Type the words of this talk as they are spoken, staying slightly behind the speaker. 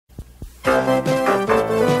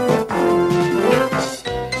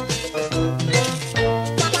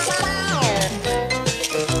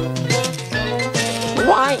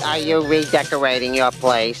Why are you redecorating your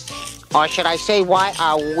place? Or should I say, why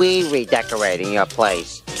are we redecorating your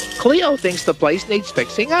place? Cleo thinks the place needs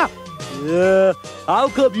fixing up. Yeah, how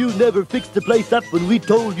come you never fixed the place up when we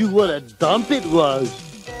told you what a dump it was?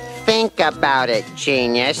 Think about it,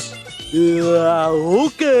 genius.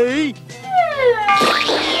 Okay.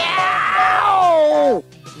 Yow!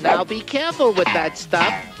 Now be careful with that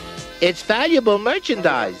stuff. It's valuable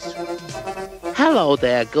merchandise. Hello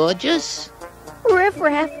there, gorgeous. Riff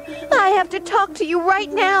Raff, I have to talk to you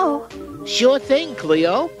right now. Sure thing,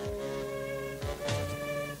 Cleo.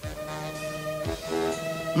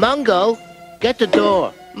 Mungo, get the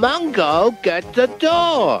door. Mungo, get the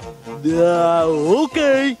door.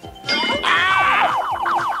 Okay.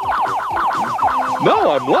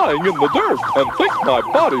 Now I'm lying in the dirt and think my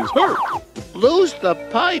body's hurt. Lose the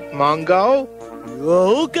pipe, Mungo.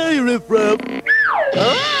 Okay, Riff Raff.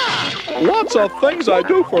 Lots of things I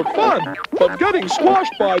do for fun, but getting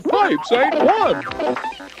squashed by pipes ain't one.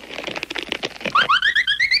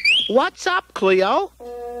 What's up, Cleo?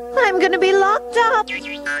 I'm gonna be locked up.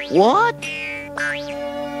 What?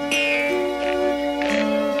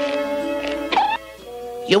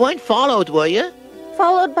 You weren't followed, were you?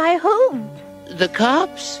 Followed by whom? The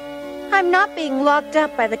cops? I'm not being locked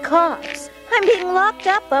up by the cops. I'm being locked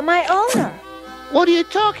up by my owner. What are you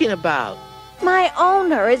talking about? My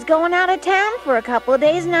owner is going out of town for a couple of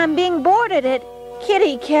days and I'm being boarded at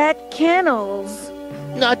Kitty Cat Kennels.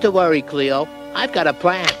 Not to worry, Cleo. I've got a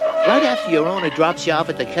plan. Right after your owner drops you off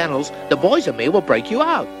at the kennels, the boys and me will break you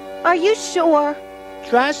out. Are you sure?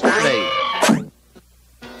 Trust me.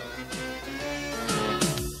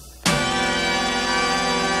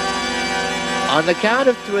 On the count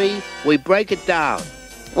of 3, we break it down.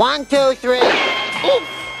 1, 2, 3. Oh!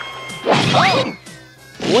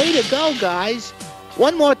 Way to go, guys.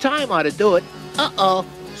 One more time ought to do it. Uh-oh,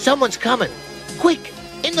 someone's coming. Quick,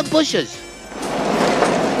 in the bushes.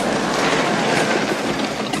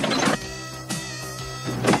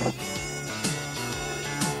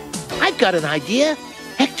 I've got an idea.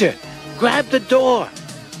 Hector, grab the door.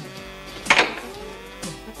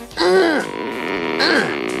 Yeah!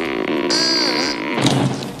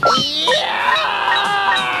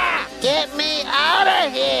 Get me out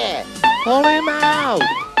of here! Pull him out.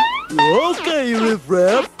 Okay, Riff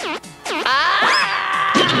Raff.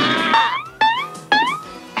 Ah!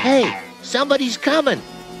 Hey, somebody's coming.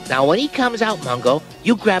 Now, when he comes out, Mungo,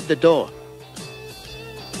 you grab the door.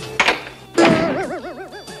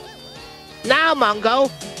 Now, Mungo,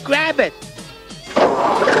 grab it.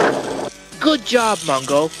 Good job,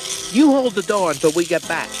 Mungo. You hold the door until we get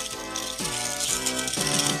back.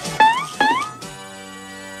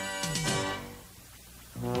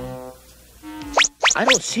 I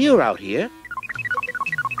don't see her out here.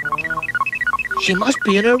 She must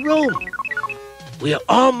be in her room. We're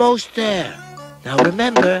almost there. Now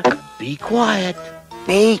remember, be quiet.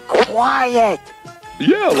 Be quiet!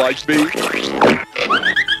 Yeah, like me.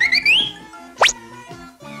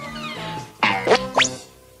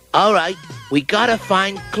 All right, we gotta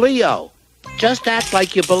find Cleo. Just act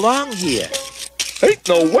like you belong here. Ain't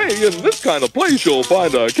no way in this kind of place you'll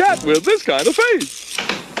find a cat with this kind of face.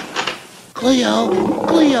 Cleo,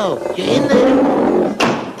 Cleo, you in there?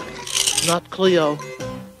 Not Cleo.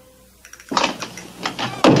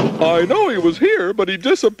 I know he was here, but he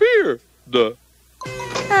disappeared.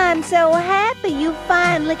 I'm so happy you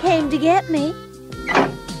finally came to get me.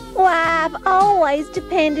 Why, I've always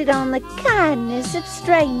depended on the kindness of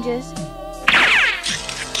strangers.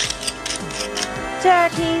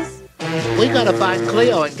 Turkeys. We gotta find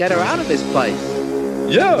Cleo and get her out of this place.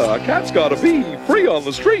 Yeah, a cat's gotta be free on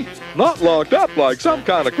the street, not locked up like some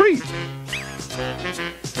kind of creep.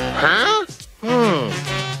 Huh?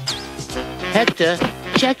 Hector,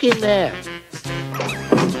 check in there.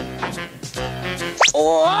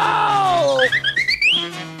 Whoa!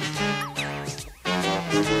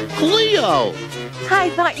 Cleo! I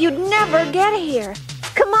thought you'd never get here.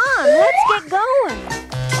 Come on, let's get going.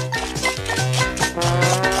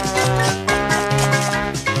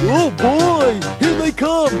 Oh boy, here they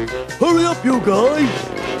come. Hurry up, you guys.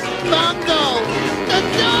 Mungo! The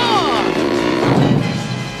door!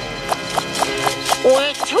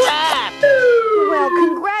 We're trapped! Well,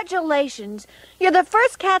 congratulations. You're the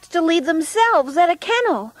first cats to leave themselves at a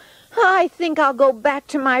kennel. I think I'll go back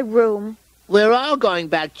to my room. We're all going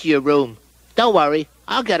back to your room. Don't worry,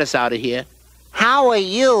 I'll get us out of here. How are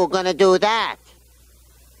you gonna do that?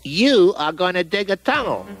 You are going to dig a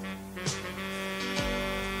tunnel.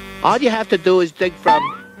 All you have to do is dig from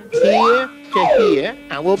here to here,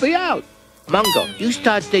 and we'll be out. Mungo, you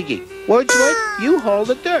start digging. Wordsworth, you hold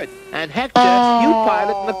the dirt. And Hector, you pile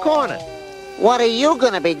it in the corner. What are you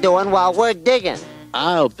gonna be doing while we're digging?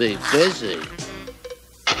 I'll be busy.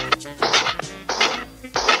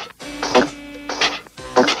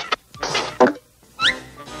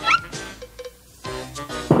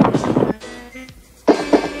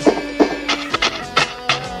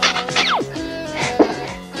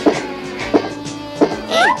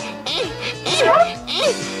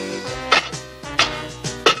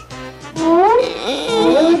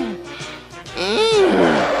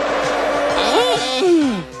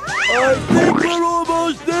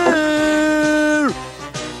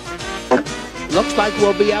 Looks like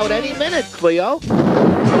we'll be out any minute, Cleo.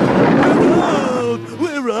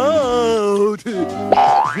 We're out!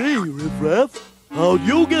 Hey, Riff-Raff, how'd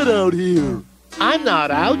you get out here? I'm not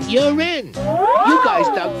out, you're in. You guys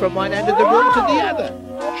dug from one end of the room to the other.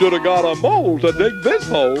 Should have got a mole to dig this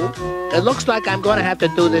hole. It looks like I'm going to have to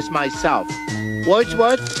do this myself.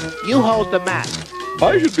 Wordsworth, you hold the map.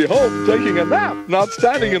 I should be home taking a nap, not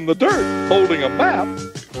standing in the dirt holding a map.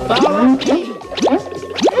 Follow me.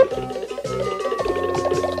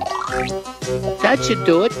 That should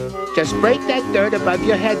do it. Just break that dirt above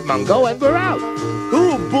your head, Mungo, and we're out.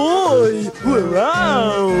 Oh boy, we're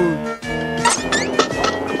out!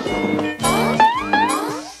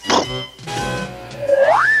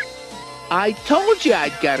 I told you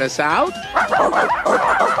I'd get us out.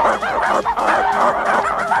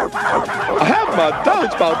 I have my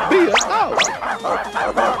doubts about being out.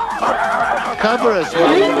 Cover us,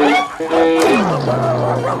 Mungo.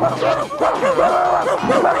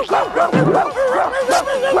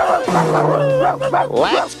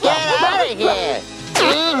 Let's get out of here!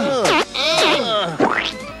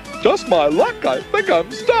 Just my luck, I think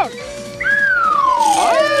I'm stuck.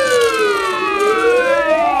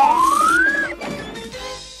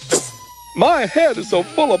 My head is so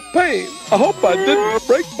full of pain. I hope I didn't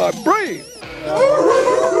break my brain.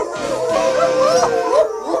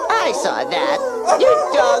 I saw that. You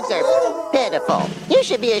dogs are pitiful. You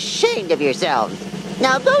should be ashamed of yourselves.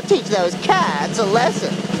 Now go teach those cats a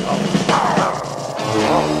lesson.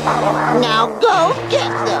 Now go get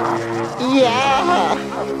them. Yeah,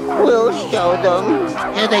 we'll show them.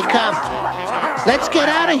 Here they come. Let's get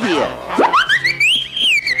out of here.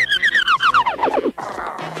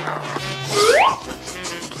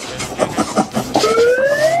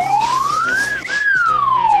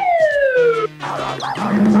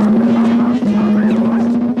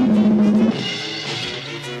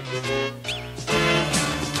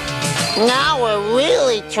 Now we're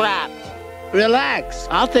really trapped. Relax.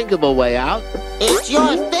 I'll think of a way out. It's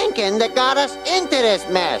your thinking that got us into this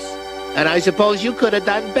mess. And I suppose you could have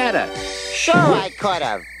done better. Sure I could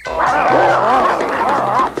have.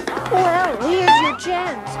 Well, here's your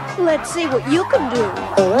chance. Let's see what you can do.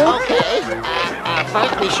 Okay.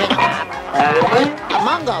 First we should...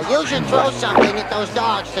 Mungo, you should throw something at those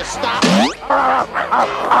dogs to stop it.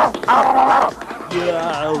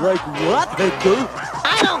 Yeah, like what, Hector?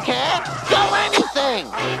 I don't care. Do anything.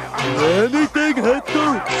 Anything,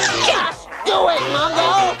 Hector? Just do it,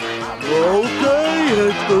 Mungo. Okay,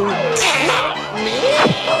 Hector. Me?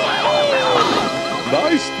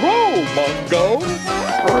 Nice throw, Mungo.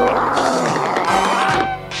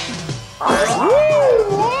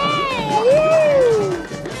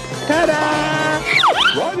 Ta-da!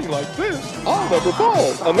 Riding like this, I'll never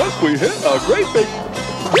fall unless we hit a great big...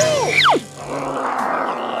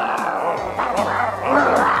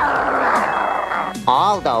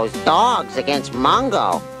 All those dogs against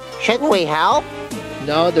Mungo. Shouldn't we help?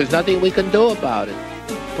 No, there's nothing we can do about it.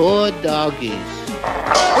 Poor doggies.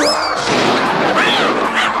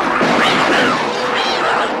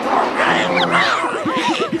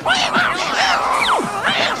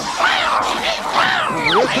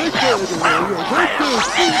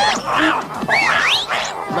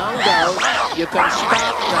 Mungo, you can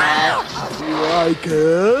stop now. I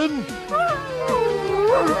can.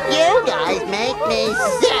 You guys make me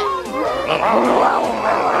sick.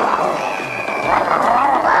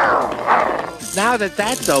 Now that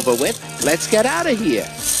that's over with, let's get out of here.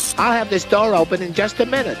 I'll have this door open in just a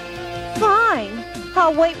minute. Fine.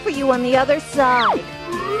 I'll wait for you on the other side.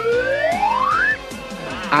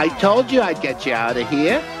 I told you I'd get you out of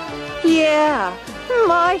here. Yeah,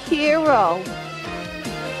 my hero.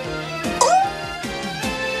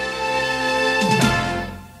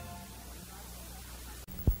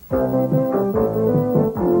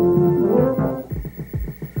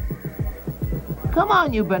 Come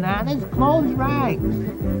on, you bananas, close ranks.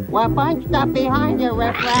 We're bunched up behind you,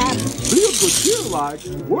 Riff-Raff. Be of good cheer, like.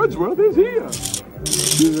 Wordsworth is here.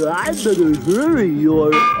 I better hurry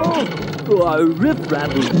or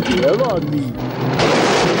riff-raff will bail on me.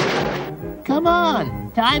 Come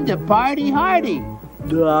on, time to party hardy.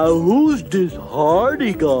 Now, who's this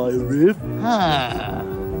hardy guy, Riff?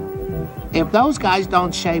 If those guys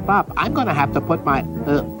don't shape up, I'm gonna have to put my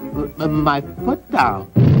foot down.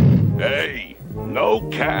 Hey, no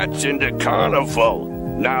cats in the carnival.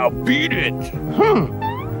 Now beat it.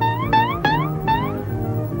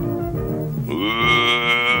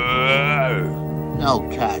 No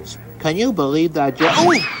cats. Can you believe that?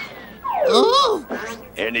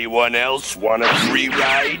 Anyone else want a free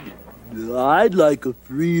ride? I'd like a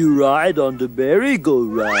free ride on the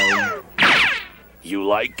merry-go-round. You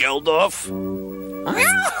like Geldof?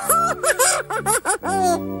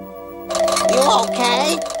 You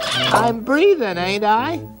okay? I'm breathing, ain't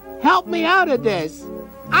I? Help me out of this.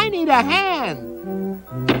 I need a hand.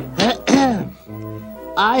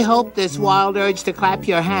 I hope this wild urge to clap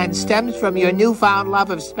your hands stems from your newfound love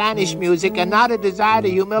of Spanish music and not a desire to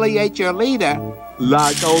humiliate your leader.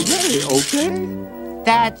 Like Jose, okay?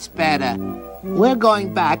 That's better. We're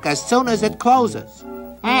going back as soon as it closes.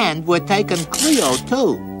 And we're taking Cleo,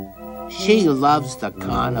 too. She loves the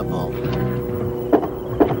carnival.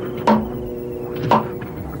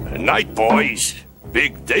 Night, boys.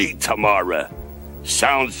 Big day tomorrow.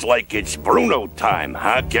 Sounds like it's Bruno time,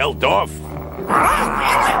 huh, Geldof?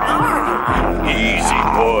 Easy,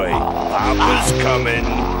 boy. Papa's coming.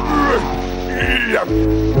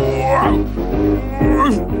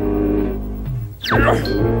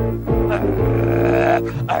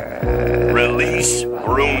 Release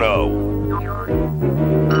Bruno.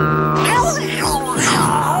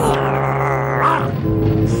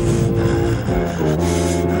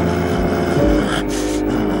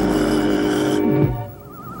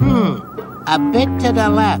 A bit to the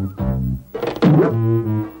left.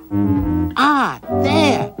 Ah,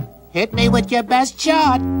 there. Hit me with your best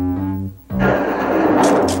shot.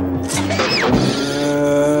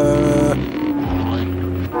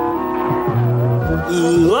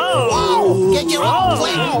 Whoa! Get your own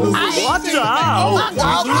plane! Watch out!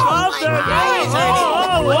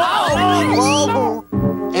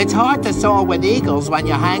 It's hard to soar with eagles when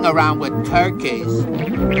you hang around with turkeys.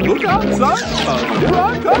 Look out, son. Here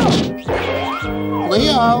I come.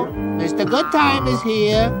 Leo, Mr. Goodtime is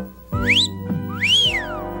here.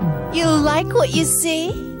 You like what you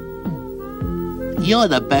see? You're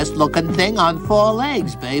the best looking thing on 4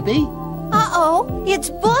 legs, baby. Uh-oh, it's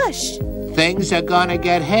Bush. Things are gonna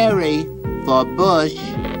get hairy for Bush.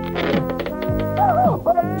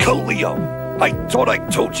 Cleo, I thought I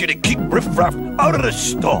told you to keep riffraff out of the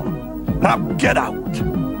store. Now get out.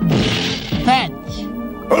 Fetch.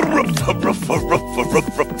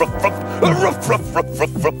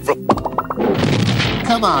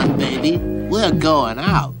 Come on, baby. We're going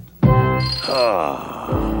out.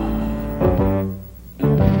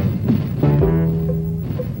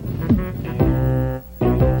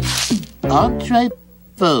 Entree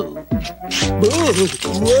food.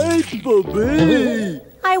 Wait for me!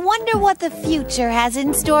 I wonder what the future has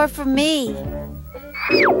in store for me.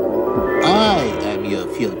 I am your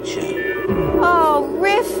future. Oh,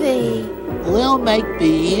 Riffy. We'll make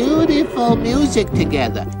beautiful music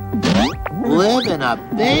together. Live in a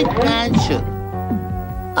big mansion.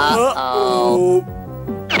 Uh-oh.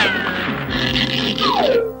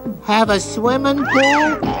 Have a swimming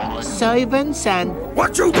pool, servants, and...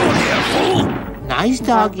 What you doing here, fool? Nice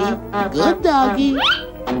doggy. Good doggy.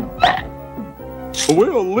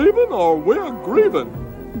 We're leaving or we're grieving.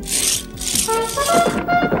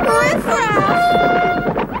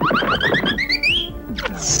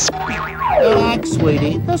 Relax,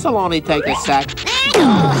 sweetie. This'll only take a sec.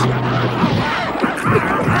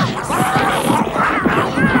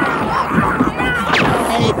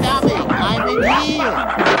 Hey, dummy, I'm in here.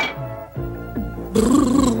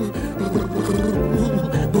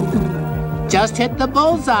 Just hit the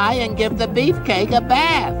bullseye and give the beefcake a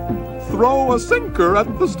bath. Throw a sinker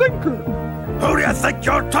at the stinker. Who do you think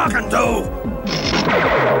you're talking to?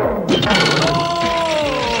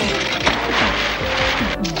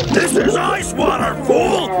 This is ice water,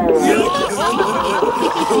 fool!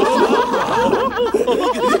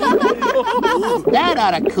 That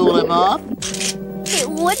ought to cool him off. It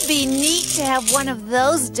would be neat to have one of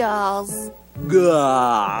those dolls.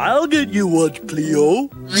 I'll get you one, Cleo.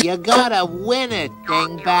 You gotta win it,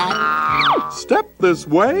 dingbat. Step this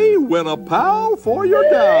way, win a pal for your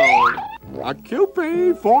down. A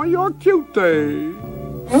cupie for your cutie.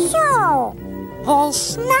 So, they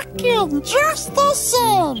snuck in just the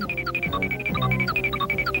same.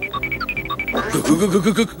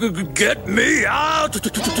 Get me out!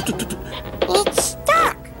 It's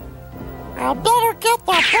stuck. I better get the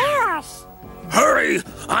boss. Hurry!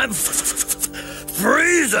 I'm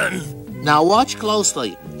freezing! Now watch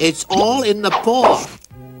closely. It's all in the paw.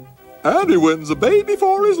 And he wins a baby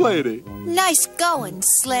for his lady. Nice going,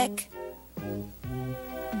 Slick.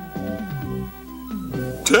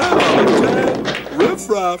 10 out of 10. Riff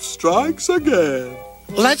Raff strikes again.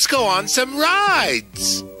 Let's go on some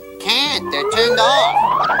rides. Can't, they're turned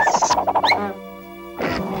off.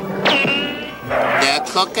 They're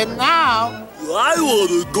cooking now. I want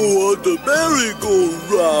to go on the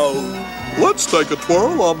merry-go-round. Let's take a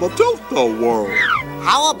twirl on the tilt-a-whirl.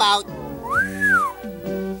 How about...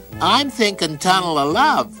 I'm thinking Tunnel of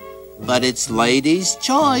Love, but it's lady's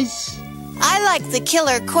choice. I like the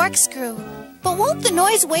killer corkscrew. But won't the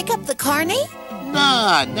noise wake up the carny?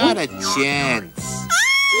 No, not a chance.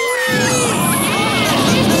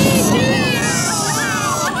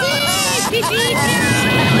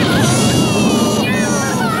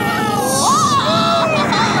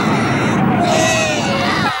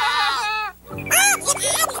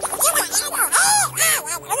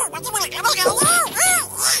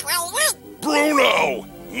 Bruno!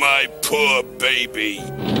 My poor baby.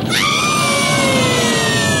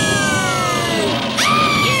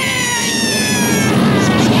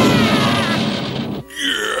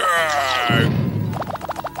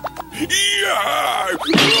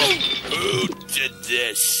 Who did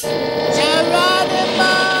this?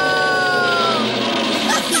 Geronimo!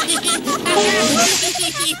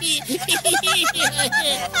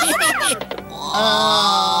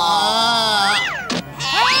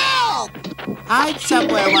 Help! Hide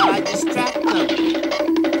somewhere while I distract them.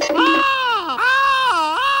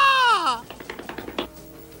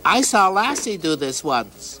 I saw Lassie do this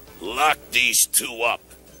once. Lock these two up.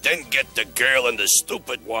 Then get the girl and the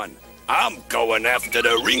stupid one. I'm going after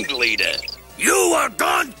the ringleader. You are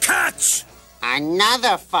gone, cats!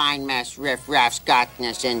 Another fine mess Riff Raff's gotten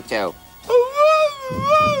us into.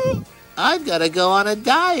 I've got to go on a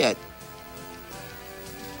diet.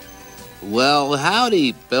 Well,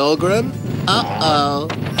 howdy, Pilgrim. Uh-oh.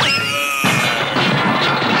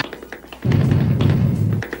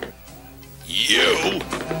 You?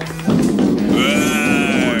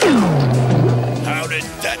 How did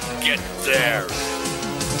that get there?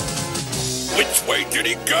 Which way did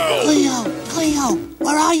he go? Cleo,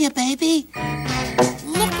 where are you, baby?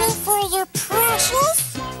 Looking for your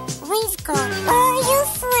precious? We've got all your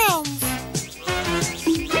friends.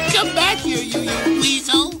 Come back here, you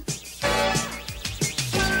weasel.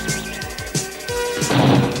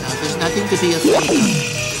 Now, there's nothing to be afraid of.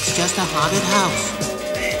 It's just a haunted house.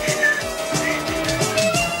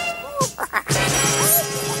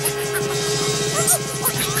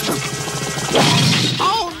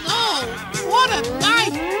 Oh, no! What a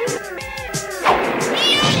night!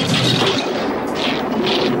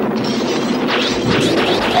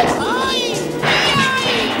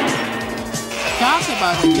 Talk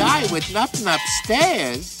about a guy with nothing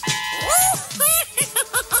upstairs.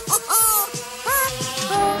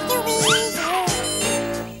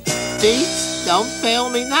 Beats, don't fail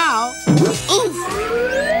me now. Oof!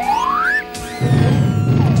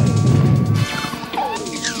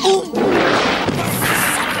 Ooh.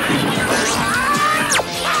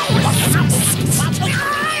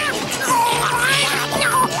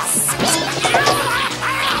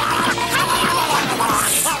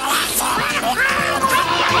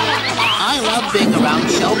 I love being around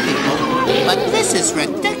show people, but this is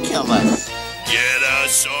ridiculous. Get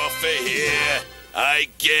us off of here. I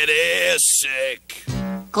get air sick.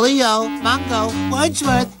 Cleo, Mungo,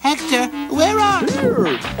 Wordsworth, Hector, where are you?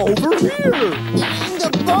 Here, over here. The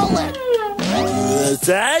bullet!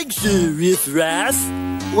 Thanks, Riff Raff.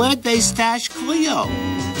 Where'd they stash Cleo?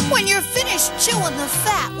 When you're finished chewing the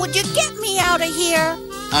fat, would you get me out of here?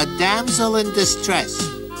 A damsel in distress.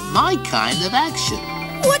 My kind of action.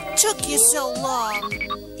 What took you so long?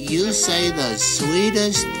 You say the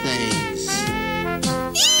sweetest things.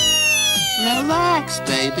 Relax,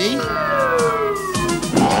 baby.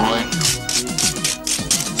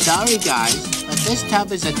 Sorry, guys, but this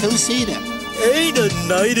tub is a two-seater. Ain't a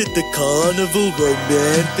night at the carnival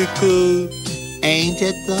romantical? Ain't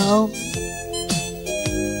it, though?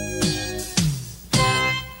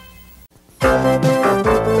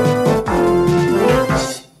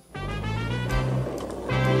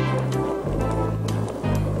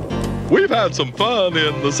 We've had some fun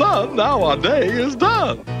in the sun. Now our day is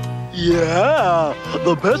done. Yeah,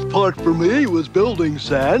 the best part for me was building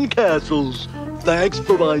sandcastles. Thanks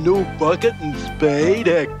for my new bucket and spade,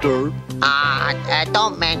 Hector.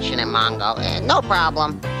 Don't mention it, Mongo. No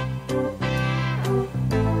problem.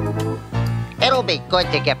 It It'll be good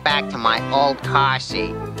to get back to my old car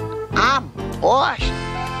seat. I'm washed.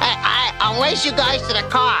 I'll race you guys to the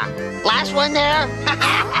car. Last one there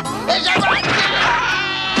is a run.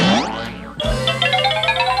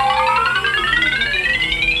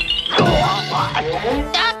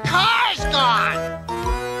 The car's gone.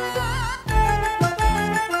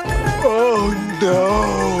 Oh,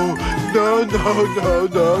 no. No.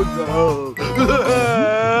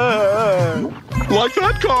 Like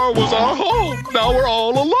that car was our home. Now we're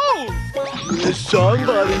all alone.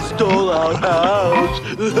 Somebody stole our house.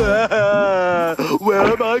 Where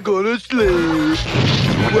am I gonna sleep?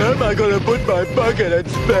 Where am I gonna put my bucket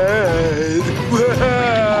and spade?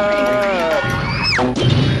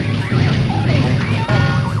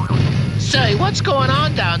 Say, what's going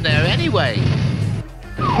on down there anyway?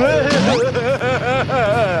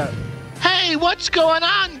 Hey, what's going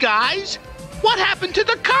on, guys? What happened to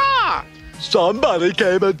the car? Somebody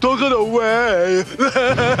came and took it away.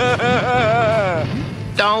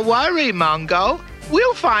 Don't worry, Mungo.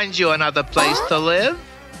 We'll find you another place to live.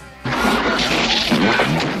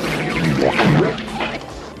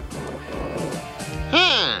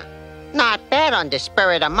 Not bad on the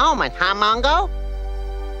spur of the moment, huh, Mungo?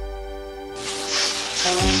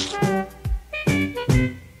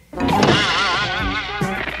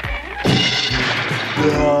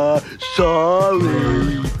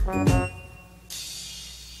 Sorry.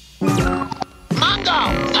 Mungo,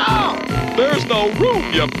 no! There's no room,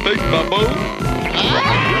 you big baboon.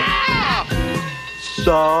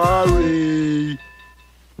 Sorry.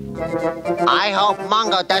 I hope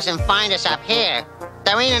Mungo doesn't find us up here.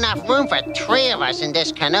 There ain't enough room for 3 of us in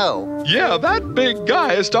this canoe. Yeah, that big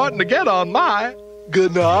guy is starting to get on my...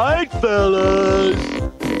 Good night, fellas.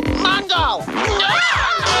 Mungo! No!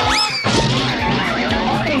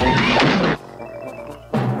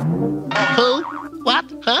 Who? What?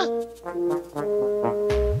 Huh?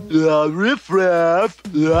 Riff-raff,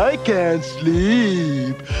 I can't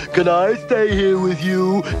sleep. Can I stay here with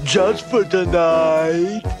you just for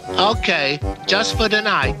tonight? Okay, just for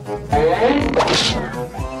tonight.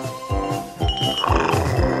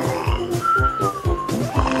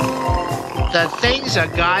 The things a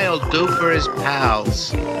guy'll do for his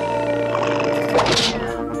pals.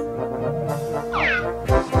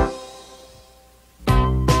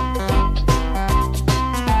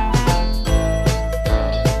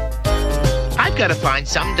 I've got to find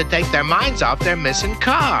something to take their minds off their missing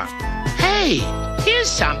car. Hey, here's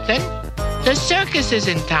something. The circus is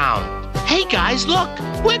in town. Hey guys, look,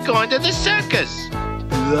 we're going to the circus.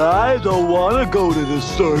 I don't want to go to the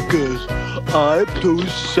circus. I'm too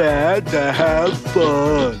sad to have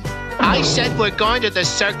fun. I said we're going to the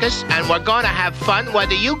circus and we're going to have fun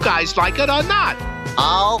whether you guys like it or not.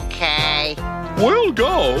 Okay. We'll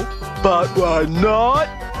go. But we're not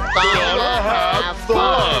Gonna have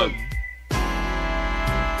fun.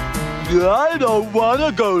 I don't want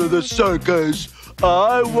to go to the circus.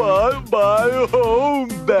 I want my home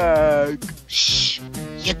back. Shh,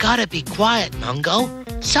 you gotta be quiet, Mungo.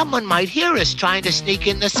 Someone might hear us trying to sneak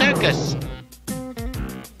in the circus.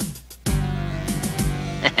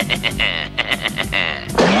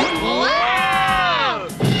 Wow!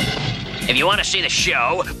 If you want to see the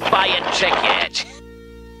show, buy a ticket.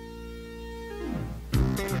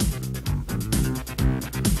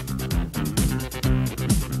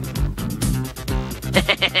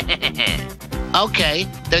 Okay,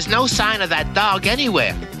 there's no sign of that dog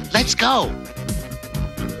anywhere. Let's go.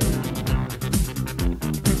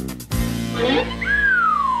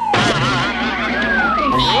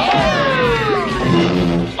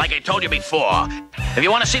 Like I told you before, if you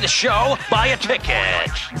want to see the show, buy a ticket.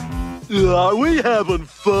 Are we having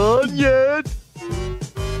fun yet?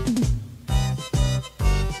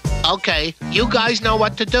 Okay, you guys know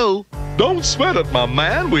what to do. Don't sweat it, my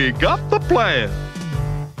man. We got the plan.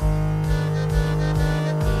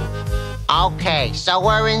 Okay, so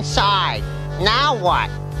we're inside. Now what?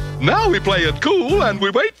 Now we play it cool and we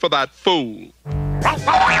wait for that fool.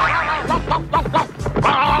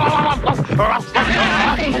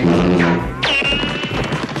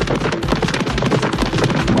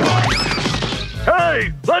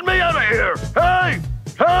 Hey, let me out of here! Hey,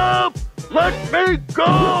 help! Let me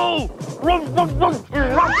go!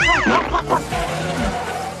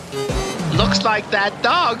 Looks like that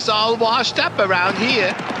dog's all washed up around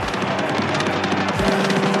here.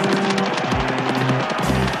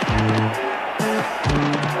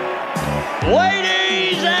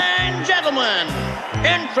 Ladies and gentlemen,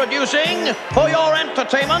 introducing for your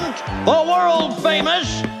entertainment, the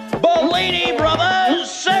world-famous Bellini Brothers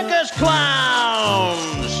Circus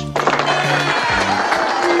Clowns.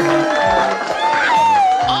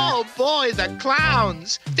 Oh boy, the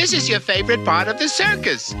clowns. This is your favorite part of the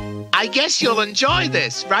circus. I guess you'll enjoy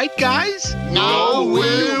this, right, guys? No,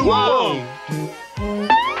 we won't.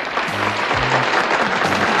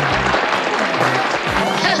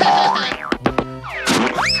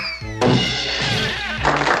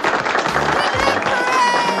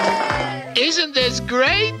 Isn't this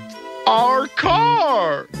great? Our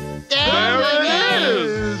car! There it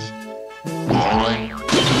is!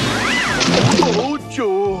 Oh,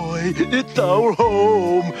 joy! It's our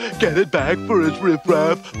home! Get it back for us, Riff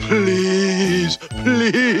Raff! Please!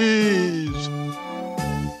 Please!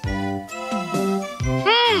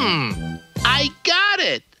 I got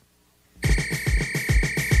it!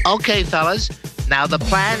 Okay, fellas. Now the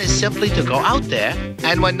plan is simply to go out there,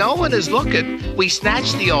 and when no one is looking, we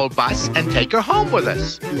snatch the old bus and take her home with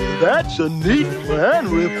us. That's a neat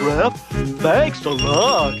plan, Riff Raff. Thanks a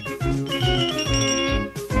lot.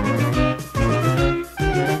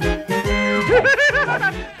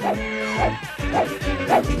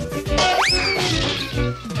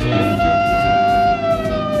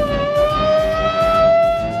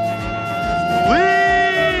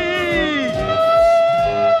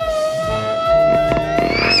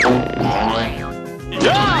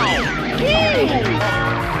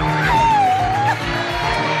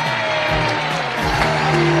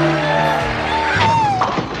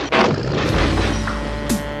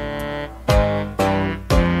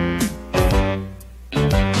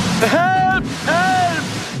 Help! Help!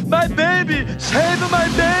 My baby! Save my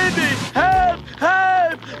baby! Help!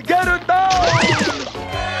 Help! Get her down!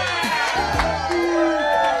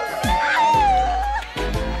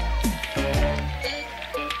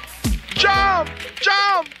 Jump!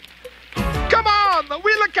 Jump! Come on!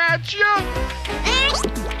 We'll catch you!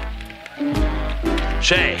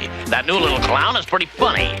 Say, that new little clown is pretty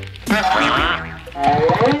funny.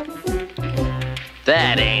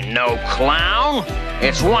 That ain't no clown.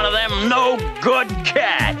 It's one of them no-good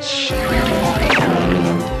cats.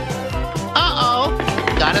 Uh-oh.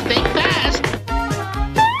 Gotta think fast.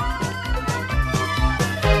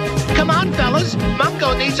 Come on, fellas.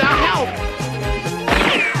 Mungo needs our help.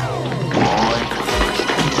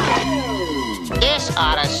 This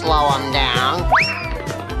ought to slow him down.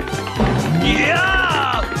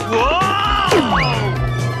 Yeah! Whoa!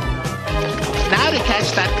 Now to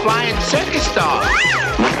catch that flying circus dog.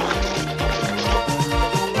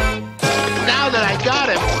 Now that I got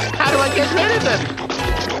him, how do I get rid of him?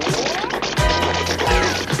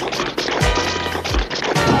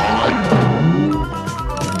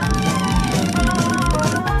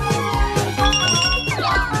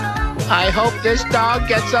 I hope this dog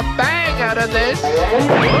gets a bang out of this.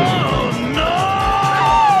 Oh, no!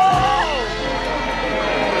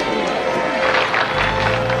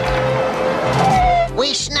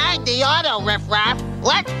 We snagged the auto, Riff Raff.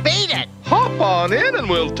 Let's beat it. Hop on in and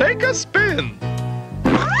we'll take a spin.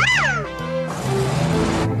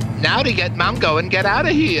 Now to get Mungo and get out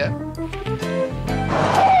of here.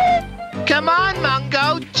 Come on,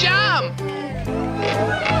 Mungo, jump!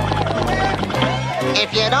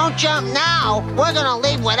 If you don't jump now, we're gonna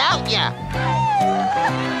leave without you.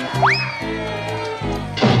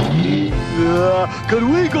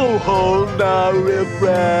 Can we go home now, Riff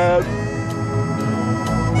Raff?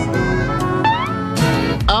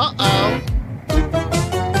 Uh-oh.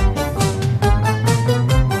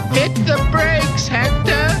 Hit the brakes,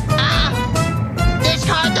 Hector. This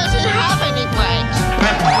car doesn't have any brakes.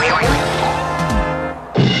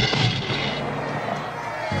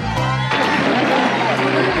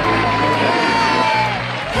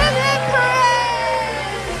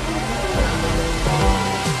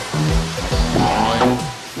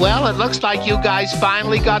 Well, it looks like you guys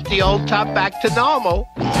finally got the old tub back to normal.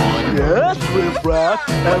 Yes, Riff Raff.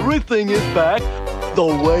 Everything is back the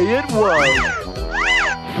way it was.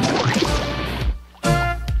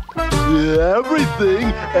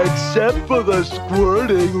 Everything except for the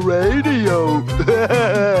squirting radio.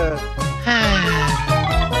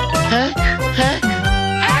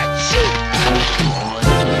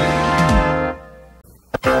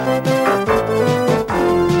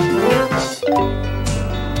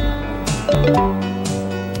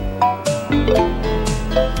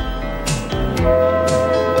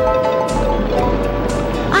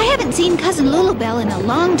 I haven't seen Cousin Lulubelle in a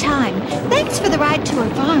long time. Thanks for the ride to her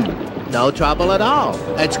farm. No trouble at all.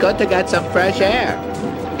 It's good to get some fresh air.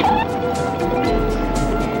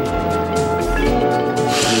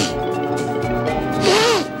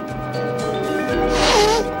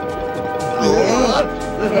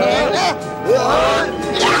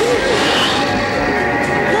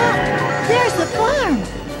 There's the farm.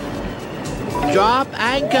 Drop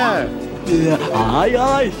anchor. Aye,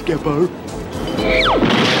 aye, Skipper.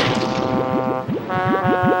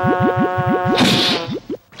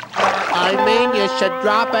 I mean, you should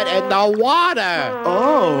drop it in the water.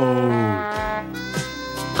 Oh.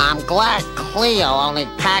 I'm glad Cleo only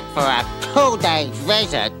packed for a 2-day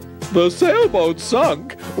visit. The sailboat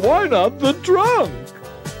sunk. Why not the trunk?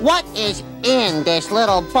 What is in this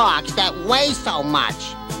little box that weighs so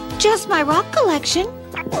much? Just my rock collection.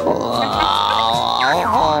 Oh.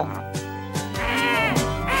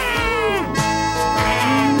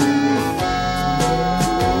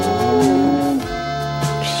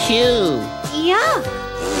 Phew. Yuck.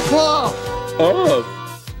 Whoa. Oh.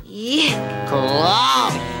 Yeah.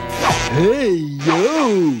 Gross. Hey, yo.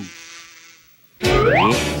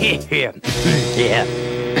 Yeah.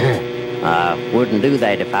 Wouldn't do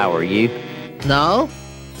that if I were you. No?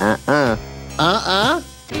 Uh-uh.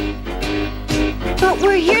 But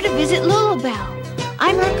we're here to visit Lulabelle.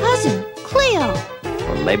 I'm her cousin, Cleo.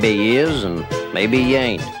 Well, maybe he is, and maybe he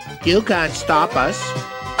ain't. You can't stop us.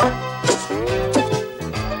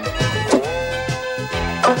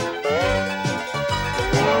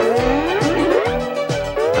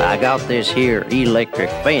 I got this here electric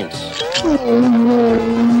fence.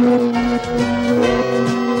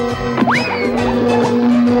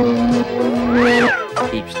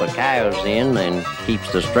 Keeps the cows in and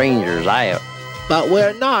keeps the strangers out. But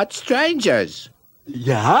we're not strangers.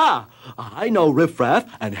 Yeah, I know Riff Raff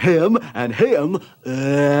and him, but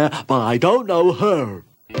I don't know her.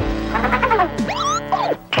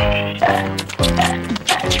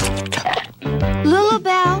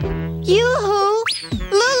 Lulabelle. Yoo-hoo.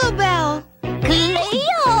 Lulabelle.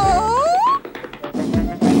 Cleo!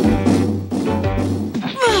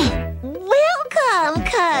 Welcome,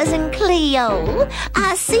 Cousin Cleo.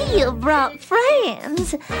 I see you brought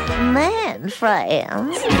friends. Man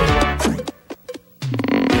friends.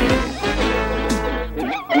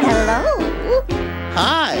 Hello?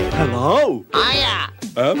 Hi. Hello. Hiya.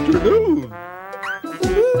 Afternoon.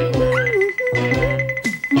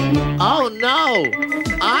 Oh, no.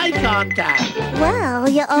 Eye contact. Well,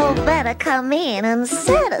 you all better come in and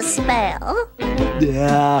set a spell.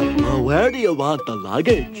 Yeah, where do you want the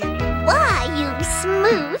luggage? Why, you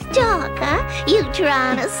smooth talker. You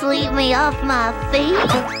trying to sweep me off my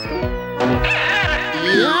feet?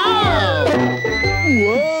 Yo!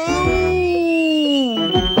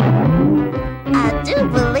 I do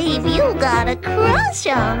believe you got a crush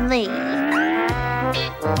on me.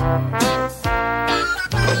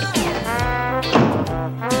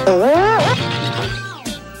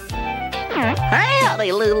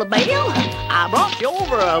 Howdy, Lulabelle. I brought you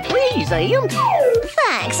over a present.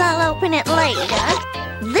 Thanks, I'll open it later.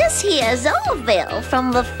 This here's Orville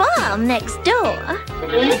from the farm next door.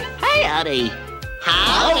 Howdy.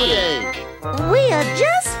 Howdy. We are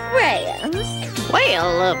just friends.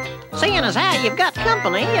 Well, seeing as how you've got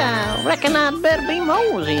company, I reckon I'd better be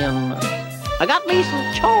moseying. I got me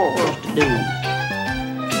some chores to do.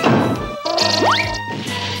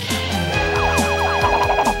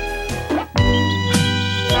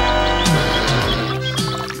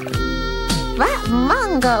 That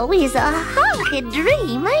Mungo is a hunky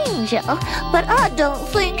dream angel, but I don't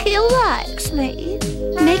think he likes me.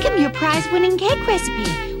 Make him your prize-winning cake recipe.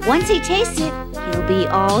 Once he tastes it, he'll be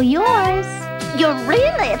all yours. You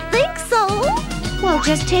really think so? Well,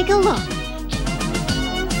 just take a look.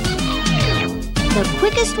 The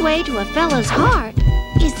quickest way to a fellow's heart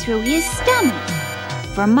is through his stomach.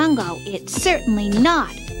 For Mungo, it's certainly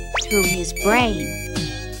not through his brain.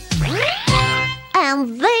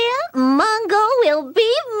 And then Mungo will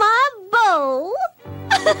be my beau.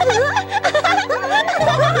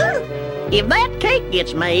 If that cake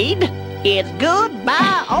gets made, it's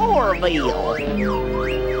goodbye Orville.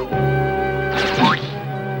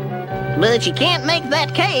 But she can't make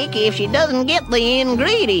that cake if she doesn't get the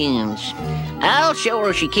ingredients. I'll show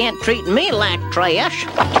her she can't treat me like trash.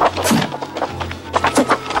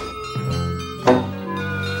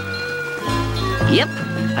 Yep,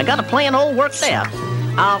 I got a plan all worked out.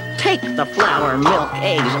 I'll take the flour, milk,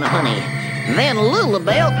 eggs, and honey. Then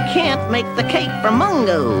Lulabelle can't make the cake for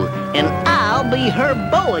Mungo, and I'll be her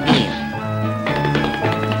beau again.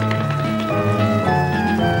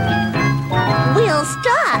 We'll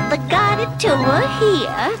start the guided tour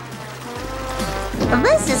here.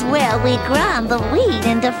 This is where we grind the wheat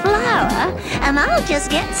into flour, and I'll just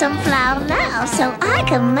get some flour now so I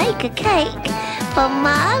can make a cake for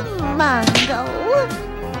my Mungo.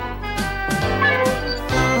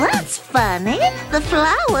 That's funny. The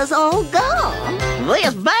flour's all gone.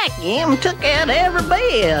 This vacuum took out every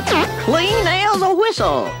bit, clean as a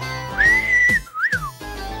whistle.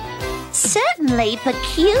 certainly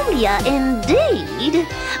peculiar indeed.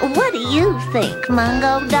 What do you think,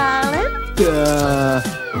 Mungo, darling?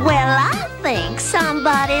 Well, I think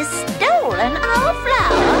somebody's stolen our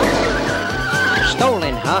flower.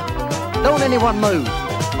 Stolen, huh? Don't anyone move.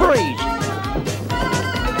 Freeze.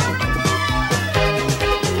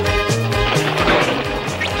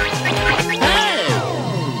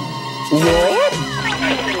 What?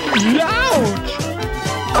 Ouch!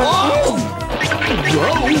 Oh!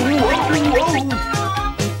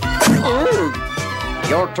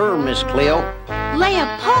 Your turn, Miss Cleo. Lay a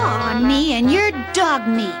paw on me and you're dog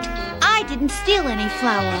meat. I didn't steal any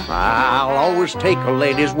flour. I'll always take a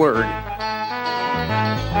lady's word.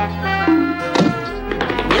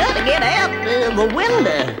 Gotta get out the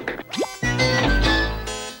window.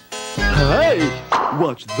 Hey,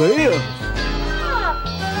 what's this?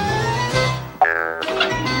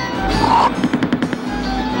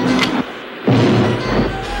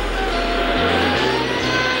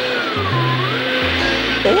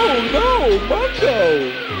 Oh no, Mungo!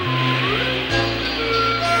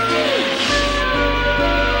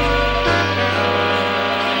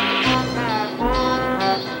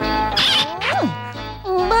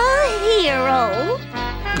 My hero.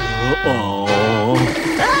 Uh-oh.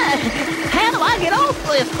 How do I get off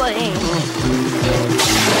this thing?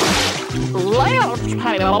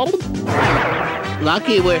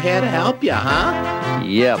 Lucky we're here to help you, huh?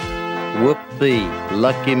 Yep. Whoopee.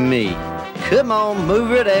 Lucky me. Come on,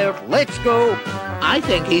 move it out. Let's go. I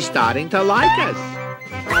think he's starting to like us.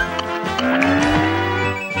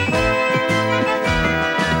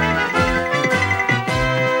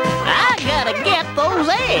 I gotta get those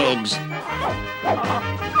eggs.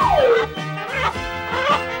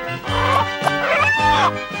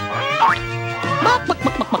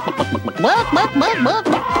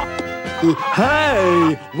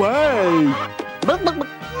 Hey, wait!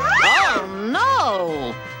 Oh,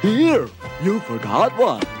 no! Here, you forgot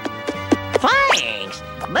one. Thanks!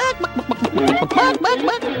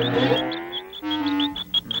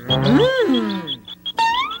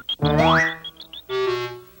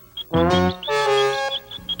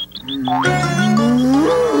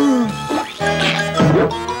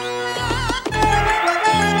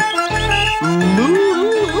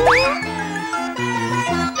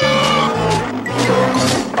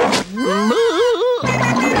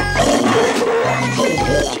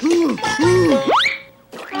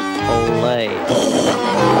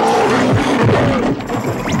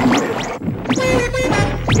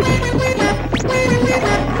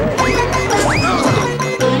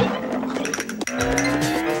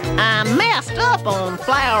 On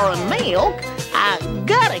flour and milk, I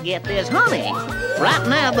gotta get this honey. Right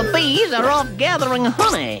now the bees are off gathering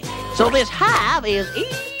honey, so this hive is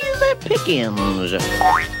easy pickings.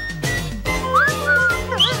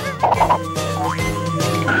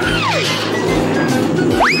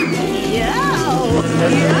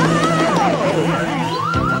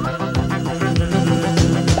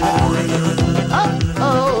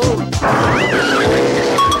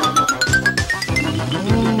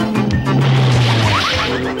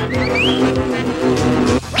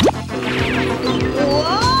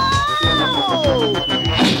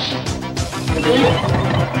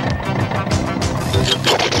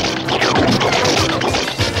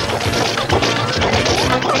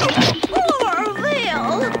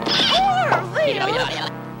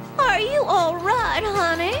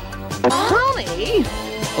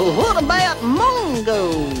 What about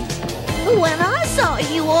Mungo? When I saw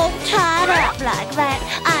you all tied up like that,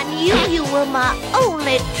 I knew you were my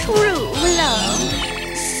only true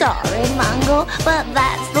love. Sorry, Mungo, but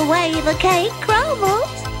that's the way the cake crumbles.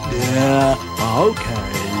 Yeah, okay.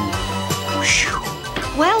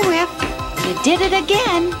 Well, Rip, you did it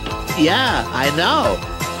again. Yeah, I know.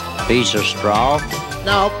 Piece of straw?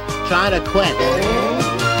 Nope, trying to quit.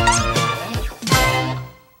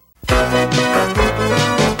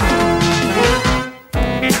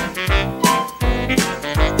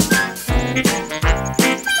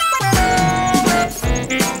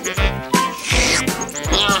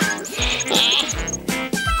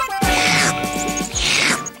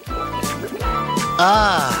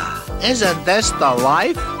 Isn't this the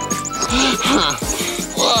life?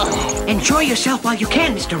 Enjoy yourself while you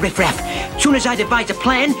can, Mr. Riffraff. Soon as I devise a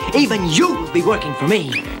plan, even you will be working for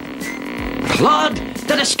me. Claude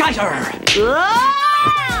the Disguiser!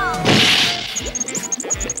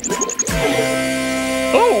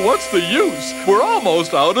 Oh, what's the use? We're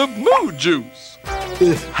almost out of moo juice.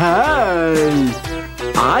 Hey!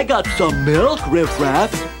 I got some milk,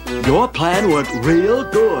 Riffraff. Your plan worked real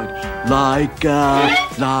good. Like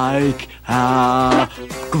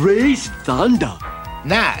Grease Thunder.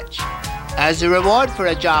 Natch, As a reward for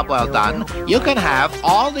a job well done, you can have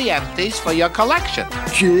all the empties for your collection.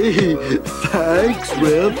 Gee, thanks,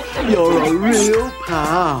 Rip. You're a real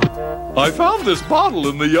pal. I found this bottle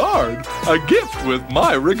in the yard. A gift with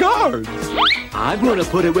my regards. I'm gonna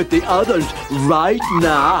put it with the others right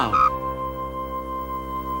now.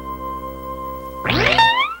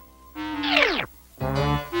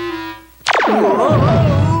 Whoa!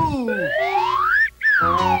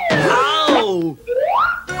 Ow!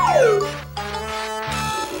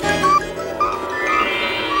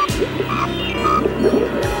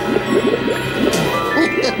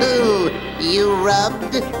 You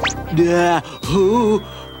rubbed? Yeah, who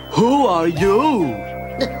are you?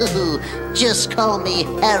 Just call me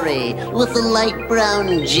Harry with the light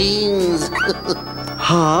brown jeans.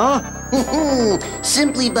 Huh?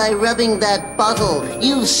 Simply by rubbing that bottle,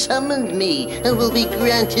 you've summoned me and will be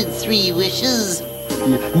granted 3 wishes.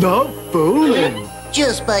 No fooling.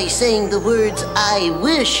 Just by saying the words, I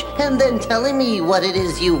wish, and then telling me what it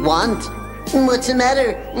is you want. What's the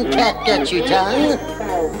matter? Cat got your tongue?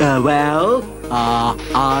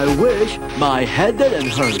 I wish my head didn't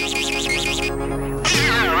hurt.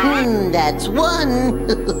 That's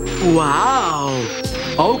 1. Wow.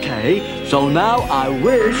 Okay, so now I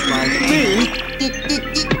wish my feet...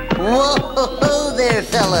 Whoa there,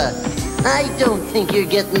 fella. I don't think you're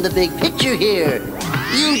getting the big picture here.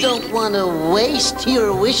 You don't want to waste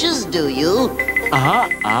your wishes, do you?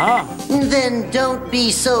 Then don't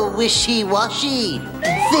be so wishy-washy.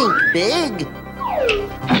 Think big.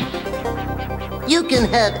 You can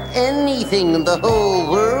have anything in the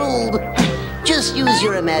whole world. Just use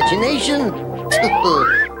your imagination.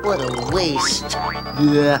 What a waste.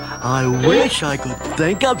 Yeah, I wish I could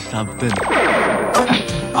think of something.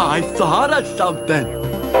 I thought of something.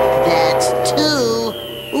 That's 2.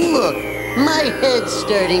 Look, my head's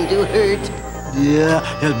starting to hurt. Yeah,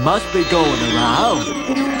 it must be going around.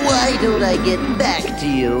 Why don't I get back to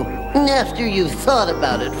you after you've thought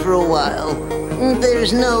about it for a while?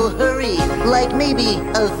 There's no hurry, like maybe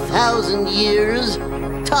 1,000 years.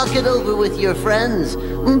 Talk it over with your friends,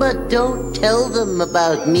 but don't tell them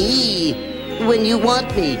about me. When you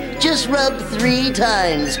want me, just rub 3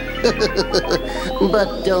 times.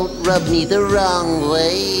 But don't rub me the wrong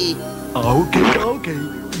way. Okay.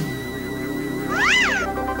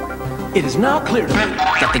 It is now clear to me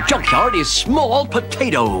that the junkyard is small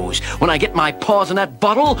potatoes. When I get my paws in that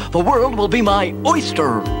bottle, the world will be my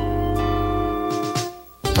oyster.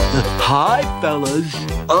 Hi, fellas.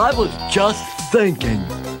 I was just thinking.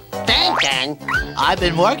 Thinking? I've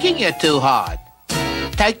been working you too hard.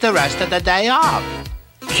 Take the rest of the day off.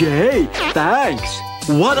 Jay, thanks.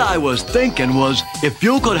 What I was thinking was, if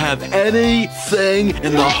you could have anything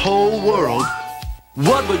in the whole world,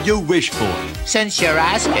 what would you wish for? Since you're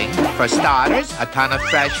asking, for starters, a ton of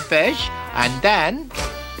fresh fish, and then...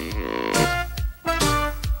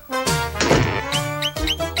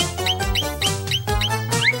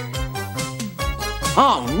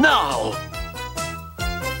 Oh, no!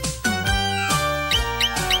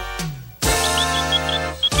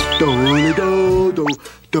 Do-do-do-do.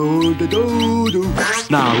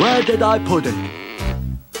 Now, where did I put it?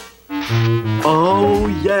 Oh,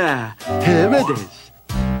 yeah. Here it is.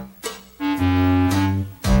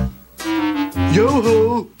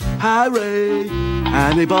 Yoo-hoo! Harry!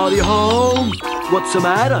 Anybody home? What's the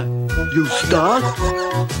matter? You stuck?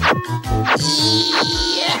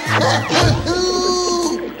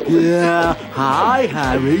 Yeah. Hi,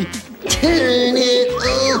 Harry. Turn it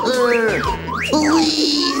over,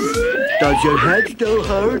 please. Does your head still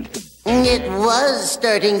hurt? It was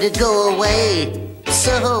starting to go away.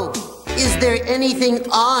 So, is there anything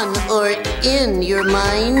on or in your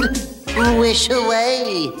mind? Wish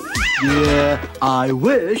away. Yeah, I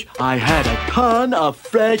wish I had a ton of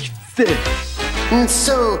fresh fish.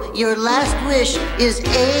 So, your last wish is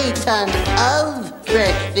a ton of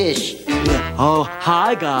fresh fish. Oh,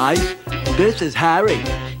 hi, guys. This is Harry.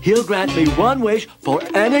 He'll grant me 1 wish for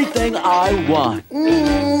anything I want.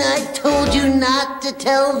 I told you not to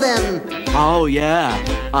tell them. Oh, yeah.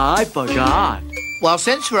 I forgot. Well,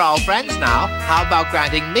 since we're all friends now, how about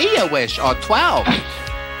granting me a wish or 12?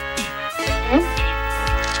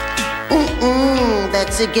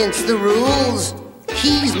 That's against the rules.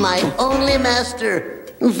 He's my only master.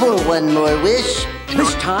 For 1 more wish.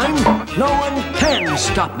 This time, no one can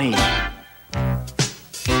stop me.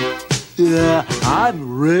 Yeah,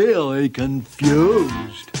 I'm really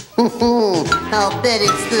confused. I'll bet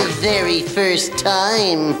it's the very first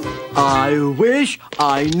time. I wish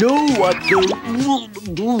I knew what to...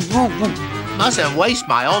 Mustn't waste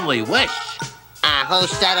my only wish. Who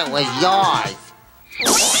said it was yours?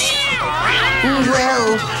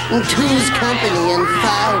 Well, two's company and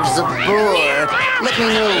five's a bore. Let me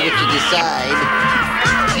know what you decide.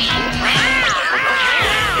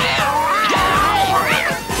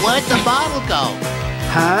 Where'd the bottle go?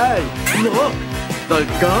 Hey, look! The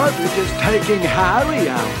garbage is taking Harry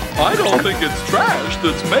out. I don't think it's trash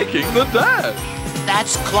that's making the dash.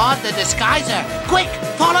 That's Claude the Disguiser. Quick,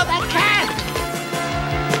 follow that can.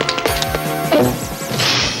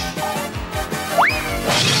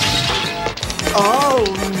 Oh,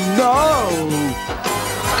 no!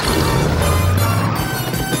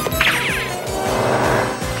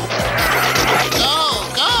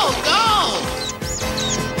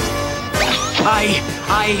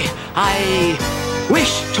 I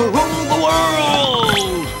wish to rule the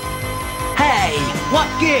world! Hey, what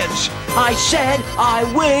gives? I said I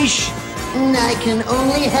wish! I can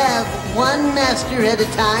only have one master at a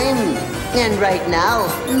time. And right now,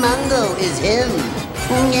 Mungo is him.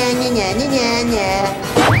 Nya, nya, nya, nya, nya, nya.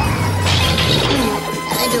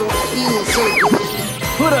 I don't feel so good.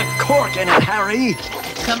 Put a cork in it, Harry!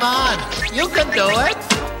 Come on, you can do it.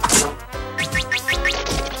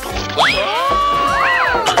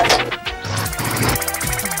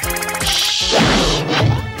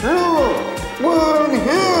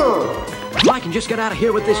 If I can just get out of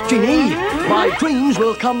here with this genie, my dreams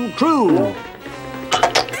will come true.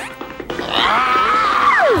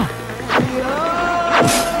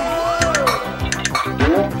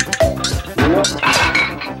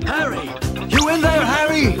 Harry! You in there,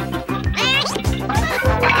 Harry?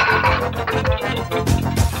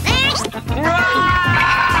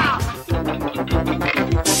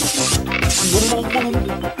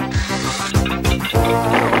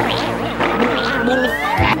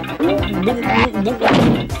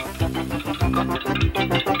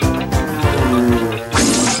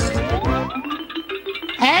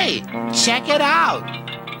 Hey, check it out.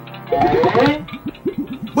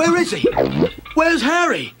 Where is he? Where's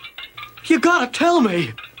Harry? You gotta tell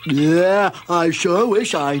me. Yeah, I sure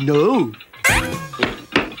wish I knew.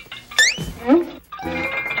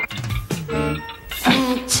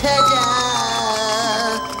 Ta-da!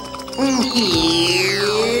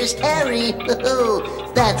 Here's Harry.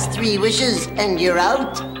 That's 3 wishes, and you're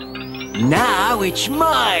out. Now it's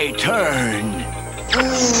my turn.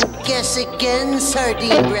 Guess again,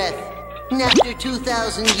 sardine breath. After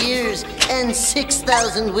 2,000 years and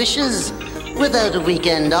 6,000 wishes, without a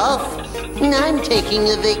weekend off, I'm taking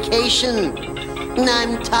a vacation.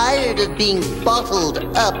 I'm tired of being bottled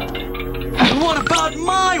up. And what about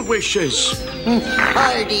my wishes?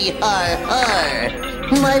 Hardy har har.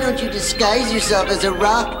 Why don't you disguise yourself as a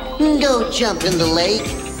rock? Go jump in the lake.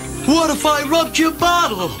 What if I rubbed your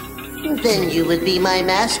bottle? Then you would be my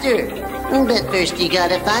master. But first you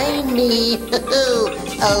gotta find me.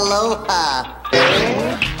 Aloha.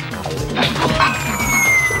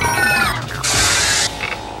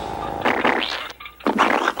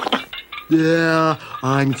 Yeah,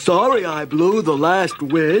 I'm sorry I blew the last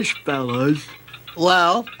wish, fellas.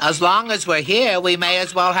 Well, as long as we're here, we may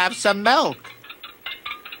as well have some milk.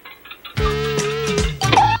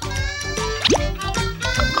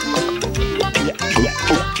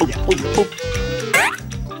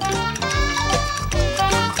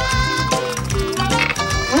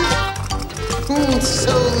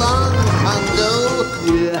 So long, Mungo.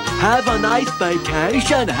 Yeah, have a nice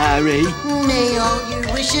vacation, Harry. May all your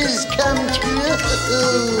wishes come true.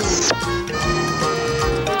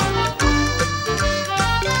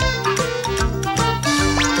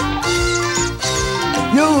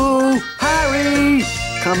 You, Harry!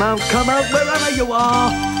 Come out, wherever you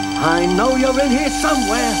are. I know you're in here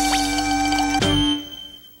somewhere.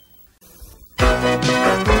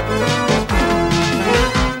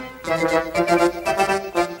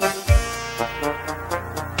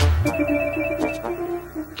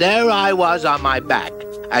 There I was on my back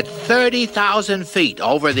at 30,000 feet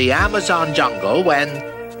over the Amazon jungle when...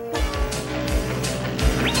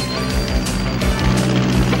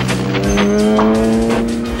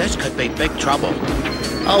 This could be big trouble.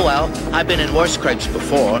 Oh well, I've been in worse scrapes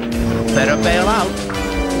before. Better bail out.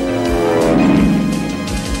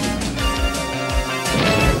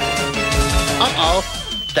 Uh-oh.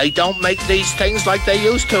 They don't make these things like they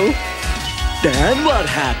used to. Then what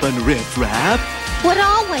happened, Riff Raff? What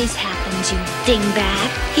always happens, you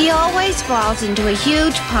dingbat. He always falls into a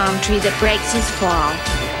huge palm tree that breaks his fall.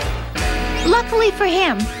 Luckily for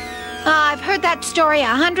him, I've heard that story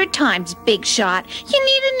 100 times, Big Shot. You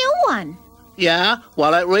need a new one. Yeah?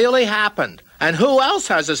 Well, it really happened. And who else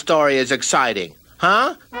has a story as exciting?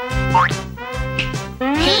 Huh?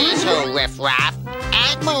 He's who, Riff Raff.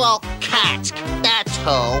 Admiral Cats. That's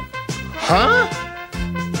who. Huh?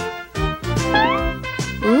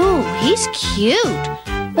 he's cute.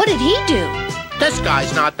 What did he do? This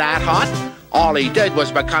guy's not that hot. All he did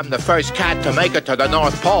was become the first cat to make it to the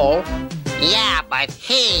North Pole. Yeah, but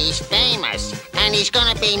he's famous. And he's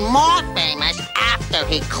gonna be more famous after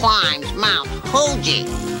he climbs Mount Fuji.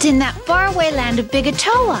 It's in that faraway land of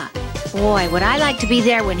Bigatoa. Boy, would I like to be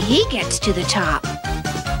there when he gets to the top.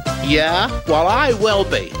 Yeah? Well, I will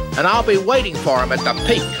be. And I'll be waiting for him at the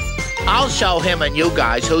peak. I'll show him and you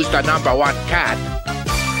guys who's the #1 cat.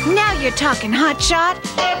 Now you're talking, hotshot.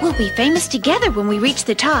 We'll be famous together when we reach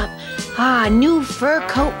the top. Ah, a new fur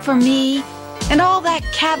coat for me. And all that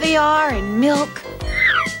caviar and milk.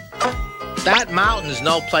 That mountain's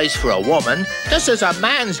no place for a woman. This is a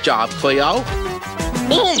man's job, Cleo.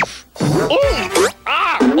 Oomph! Oomph!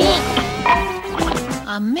 Ah! Oomph!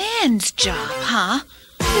 A man's job, huh?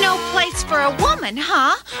 No place for a woman,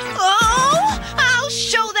 huh? Oh, I'll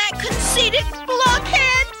show that conceited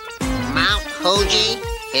blockhead. Mount Fuji,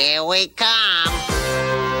 here we come.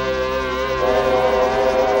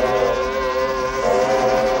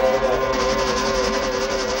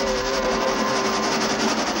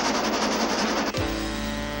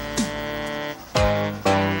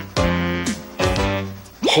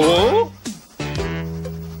 Huh?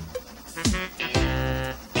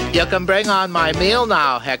 You can bring on my meal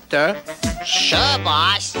now, Hector. Sure,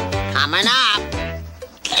 boss. Coming up.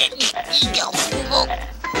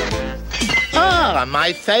 Ah,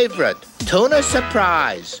 my favorite, tuna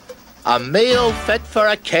surprise. A meal fit for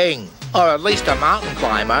a king, or at least a mountain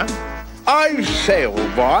climber. I say,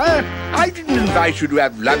 old boy, I didn't invite you to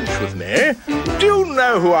have lunch with me. Do you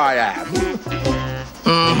know who I am?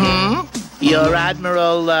 Mm-hmm. Your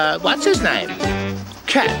Admiral, what's his name?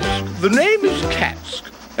 Cats. The name is Cats.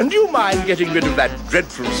 And do you mind getting rid of that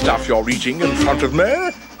dreadful stuff you're eating in front of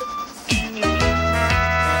me?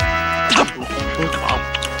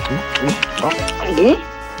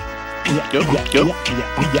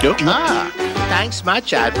 Ah, thanks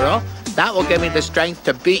much, Admiral. That will give me the strength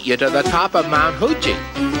to beat you to the top of Mount Fuji.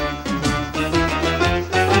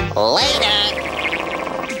 Later.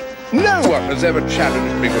 No one has ever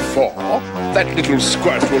challenged me before. That little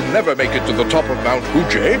squirt will never make it to the top of Mount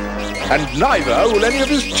Fuji, and neither will any of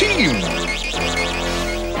his team.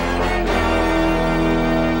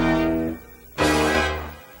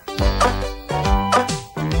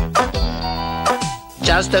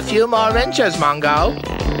 Just a few more inches, Mungo.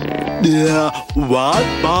 Yeah, what,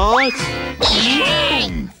 boss?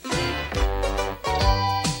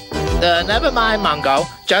 Never mind, Mungo.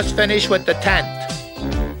 Just finish with the tent.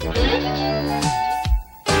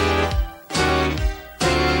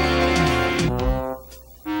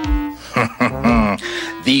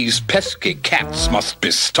 These pesky cats must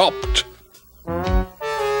be stopped.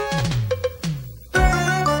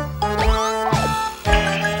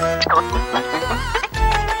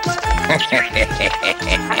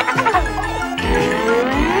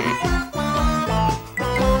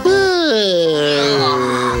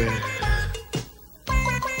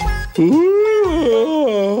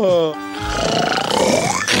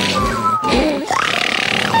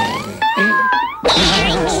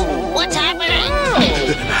 What's happening?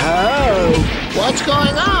 What's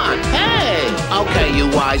going on? Hey! Okay, you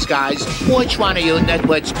wise guys. Which one of you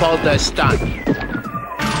nitwits pulled this stunt?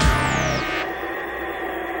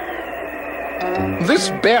 This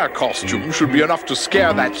bear costume should be enough to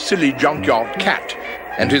scare that silly junkyard cat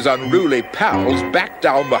and his unruly pals back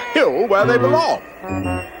down the hill where they belong.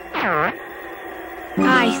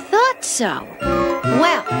 I thought so.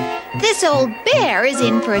 Well, this old bear is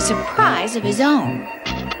in for a surprise of his own.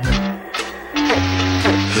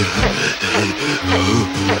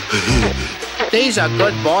 These are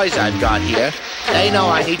good boys I've got here. They know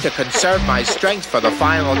I need to conserve my strength for the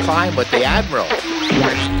final climb with the Admiral.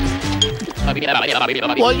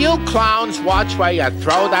 Will you clowns watch where you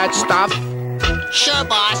throw that stuff? Sure,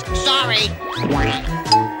 boss. Sorry.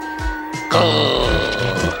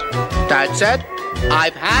 That's it.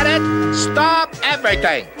 I've had it. Stop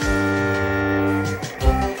everything.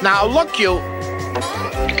 Now look, you.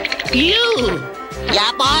 You.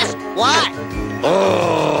 Yeah, boss? What?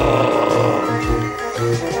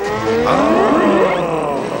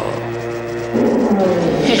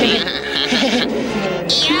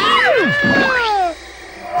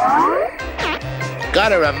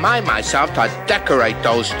 Gotta remind myself to decorate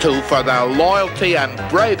those two for their loyalty and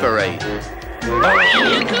bravery.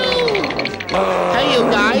 Hey, you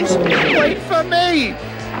guys, wait for me.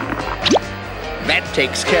 That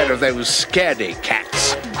takes care of those scaredy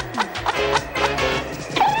cats.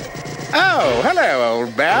 Oh, hello,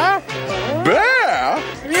 old bear. Bear?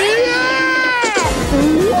 Yeah!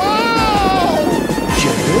 Gee,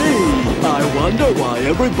 I wonder why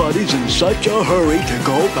everybody's in such a hurry to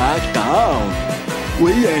go back down.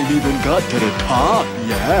 We ain't even got to the top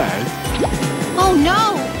yet. Oh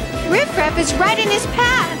no! Riff Raff is right in his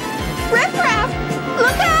path! Riff Raff!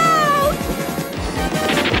 Look out!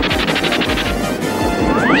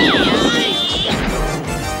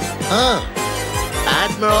 Huh.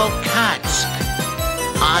 Admiral Cats.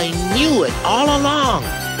 I knew it all along.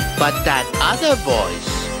 But that other voice,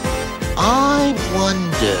 I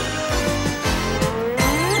wonder.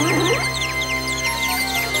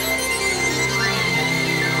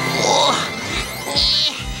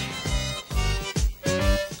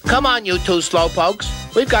 Come on, you two slowpokes.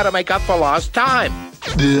 We've got to make up for lost time.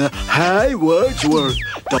 Hey, Wordsworth.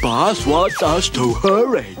 The boss wants us to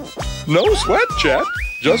hurry. No sweat, Chet.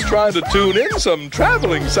 Just trying to tune in some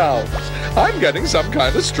traveling sounds. I'm getting some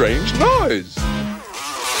kind of strange noise.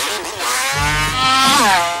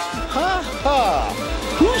 Ha ha!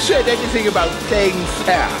 Who said anything about playing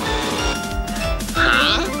fair?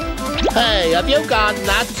 Huh? Hey, have you gone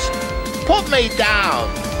nuts? Put me down.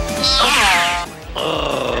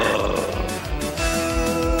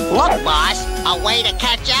 Look, boss, a way to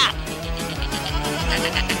catch up.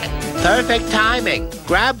 Perfect timing.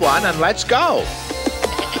 Grab one and let's go.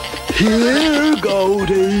 Here,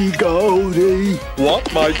 Goldie, Goldie.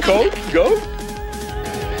 Want my coat, goat?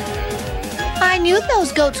 I knew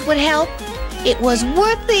those goats would help. It was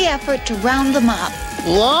worth the effort to round them up.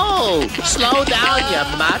 Whoa! Slow down, you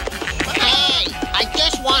mutt. Hey, I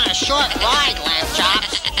just want a short ride, Lamb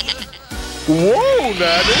Chops. Whoa,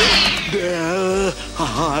 Nanny!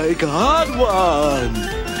 I got one.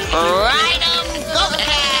 Ride 'em, Goat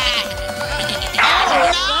Cat!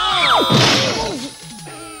 Oh, no!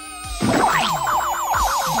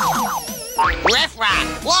 Riff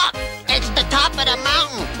Raff, look! It's the top of the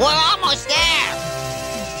mountain. We're almost there.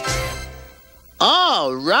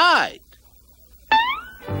 All right.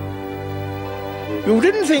 You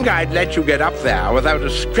didn't think I'd let you get up there without a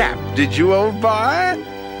scrap, did you, old boy?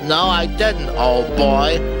 No, I didn't, old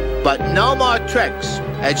boy. But no more tricks.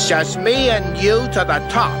 It's just me and you to the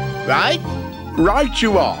top, right? Right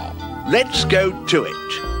you are. Let's go to it.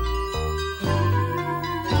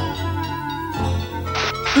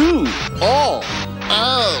 Ooh. Oh.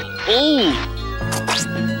 Oh. Ooh.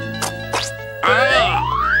 Ah.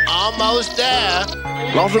 Almost there.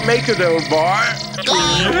 Lot to make it, old boy.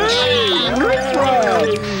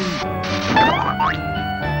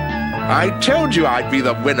 I told you I'd be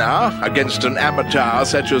the winner against an amateur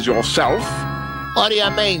such as yourself. What do you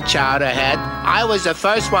mean, Chowderhead? I was the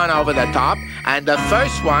first one over the top and the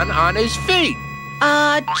first one on his feet.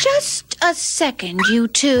 Just a second, you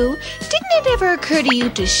two. Didn't it ever occur to you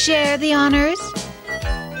to share the honors?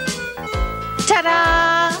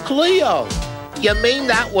 Ta-da! Cleo, you mean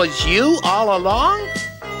that was you all along?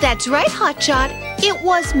 That's right, Hotshot. It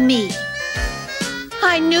was me.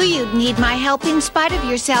 I knew you'd need my help in spite of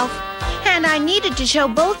yourself. And I needed to show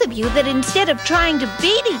both of you that instead of trying to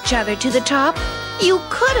beat each other to the top, you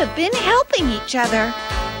could have been helping each other.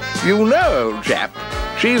 You know, old chap,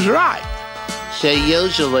 she's right. She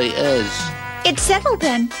usually is. It's settled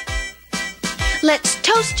then. Let's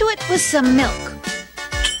toast to it with some milk.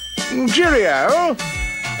 Cheerio.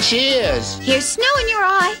 Cheers. Here's snow in your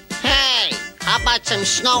eye. Hey, how about some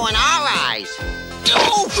snow in our eyes?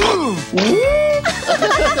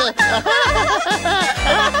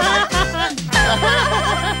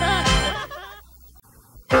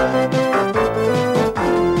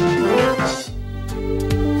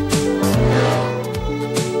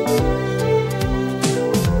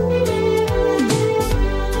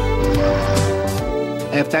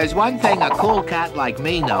 If there's one thing a cool cat like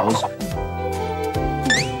me knows,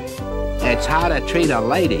 it's how to treat a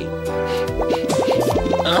lady.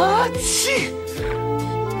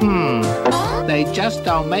 They just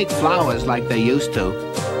don't make flowers like they used to.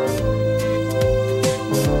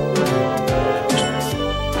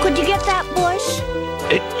 Could you get that bush?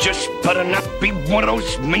 It just better not be one of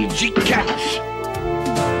those mangy cats.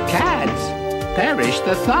 Cats? Perish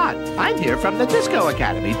the thought. I'm here from the Disco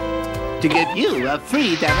Academy to give you a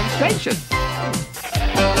free demonstration.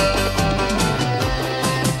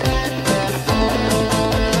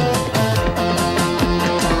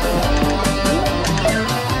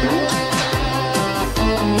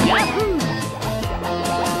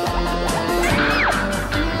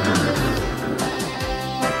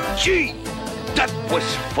 Gee, that was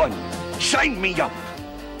fun. Sign me up.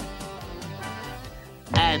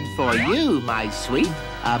 And for you, my sweet,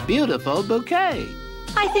 a beautiful bouquet.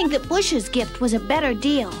 I think that Bush's gift was a better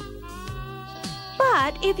deal.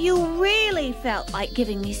 But if you really felt like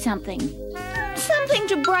giving me something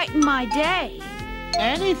to brighten my day,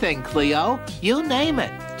 Anything, Cleo. You name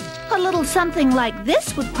it. A little something like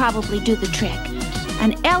this would probably do the trick.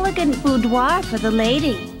 An elegant boudoir for the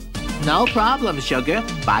lady. No problem, Sugar.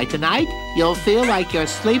 By tonight, you'll feel like you're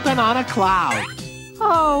sleeping on a cloud.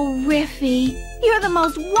 Oh, Riffy, you're the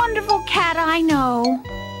most wonderful cat I know.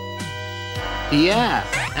 Yeah,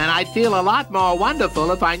 and I'd feel a lot more wonderful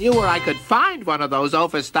if I knew where I could find one of those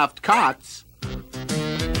overstuffed cots.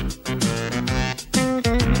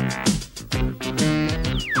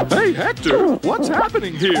 Hey, Hector, what's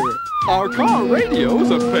happening here? Our car radio's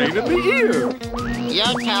a pain in the ear.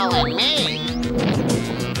 You're telling me.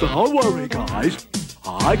 Don't worry, guys.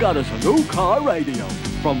 I got us a new car radio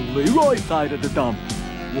from Leroy's side of the dump.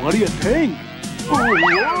 What do you think?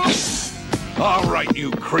 All right,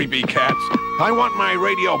 you creepy cats. I want my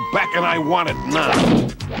radio back and I want it now.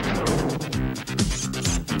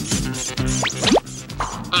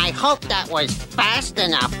 I hope that was fast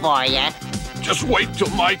enough for you. Just wait till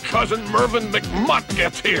my cousin Mervyn McMutt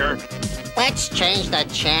gets here. Let's change the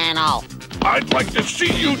channel. I'd like to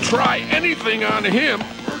see you try anything on him.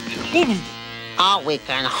 Oh, we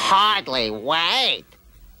can hardly wait.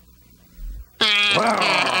 Mervyn,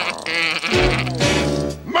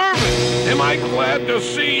 am I glad to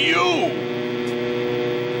see you?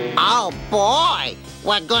 Oh, boy.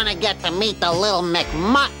 We're gonna get to meet the little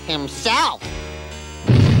McMutt himself.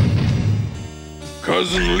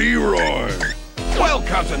 Cousin Leroy. Well,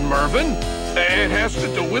 Cousin Mervyn, it has to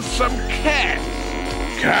do with some cats.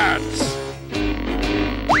 Cats.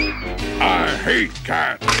 I hate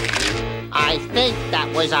cats. I think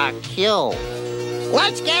that was our cue.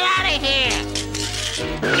 Let's get out of here!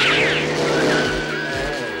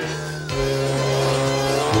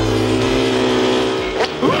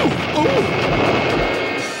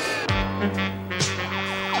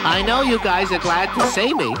 I know you guys are glad to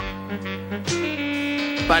see me,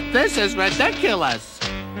 but this is ridiculous.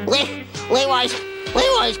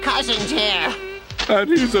 Leroy's cousin's here. And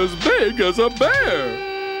he's as big as a bear.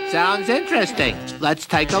 Sounds interesting. Let's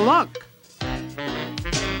take a look.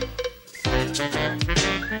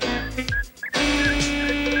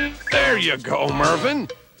 There you go, Mervyn.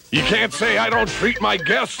 You can't say I don't treat my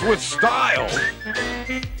guests with style.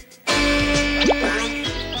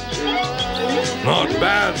 Not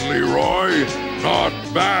bad, Leroy. Not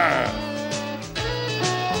bad.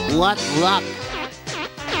 What luck.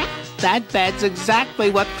 That bed's exactly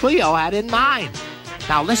what Cleo had in mind.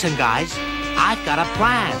 Now listen, guys. I've got a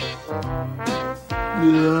plan.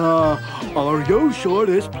 Yeah, are you sure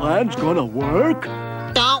this plan's gonna work?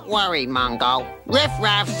 Don't worry, Mungo. Riff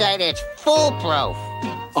Raff said it's foolproof.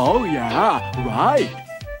 Oh, yeah, right.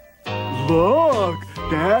 Look,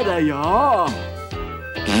 there they are.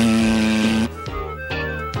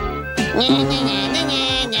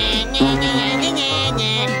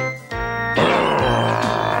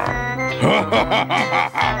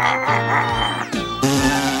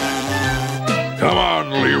 Come on,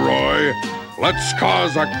 Leroy. Let's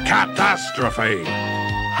cause a catastrophe.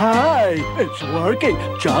 Hey, it's working,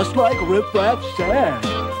 just like Riff Raff said.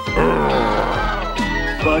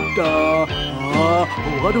 But,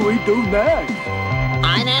 what do we do next?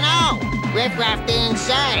 I don't know. Riff Raff didn't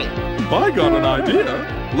say. I got an idea.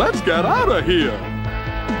 Let's get out of here.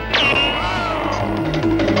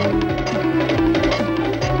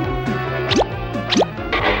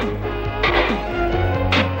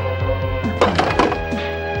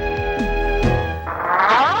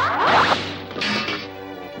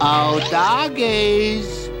 Oh,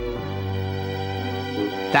 doggies.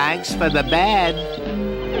 Thanks for the bed.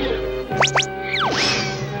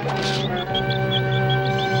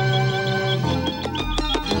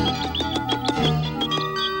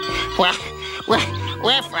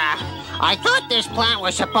 Riff Raff, I thought this plant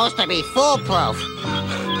was supposed to be foolproof.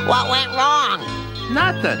 What went wrong?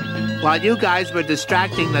 Nothing. While you guys were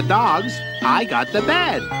distracting the dogs, I got the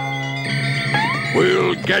bed.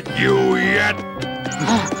 We'll get you yet.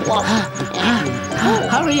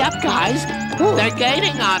 Hurry up, guys. They're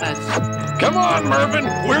gaining on us. Come on, Mervyn.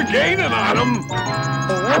 We're gaining on them.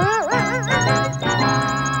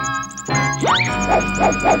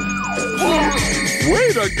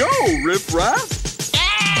 Way to go, Riff Raff.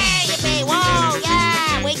 Hey, yippee, whoa,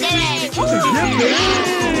 yeah, we did it.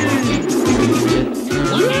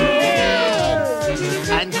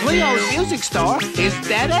 And Cleo's music store is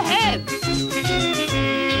dead ahead.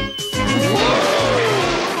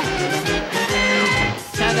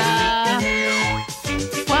 Ta-da!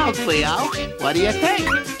 Well, Cleo, what do you think?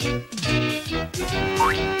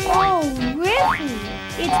 Oh, Riffy,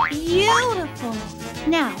 it's beautiful.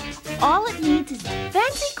 Now, all it needs is a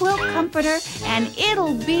fancy quilt comforter, and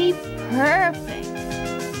it'll be perfect.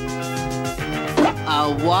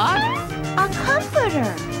 A what? A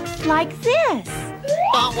comforter. Like this.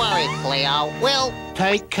 Don't worry, Cleo. We'll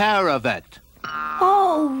take care of it.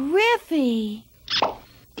 Oh, Riffy.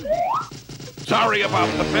 Sorry about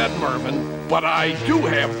the bed, Mervyn, but I do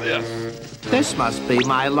have this. This must be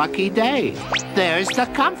my lucky day. There's the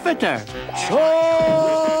comforter.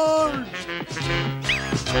 Charge!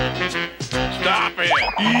 Stop it!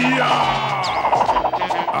 Yeah!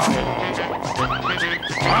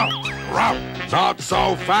 Not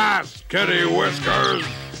so fast, Kitty Whiskers!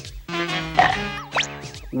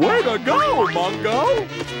 Way to go, Mungo!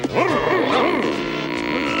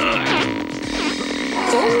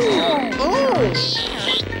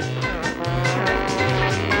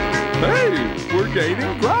 Hey, we're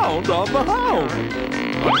gaining ground on the hound.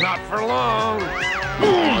 But not for long.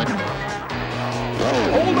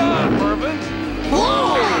 Hold on, Mervyn.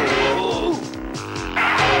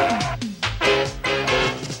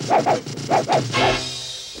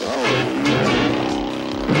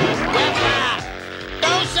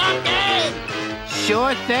 do something!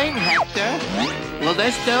 Sure thing, Hector. Will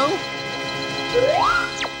this do?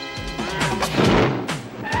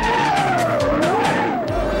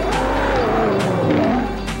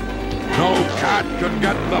 No cat can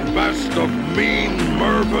get the best of mean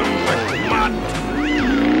Mervyn McMutt.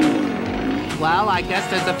 Well, I guess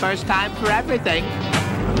there's a first time for everything.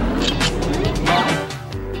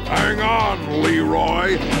 Hang on,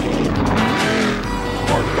 Leroy.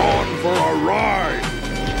 We're going for a ride.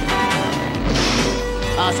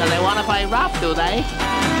 Oh, so they want to play rough, do they?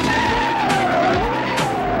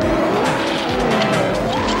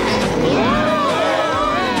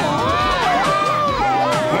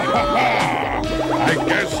 I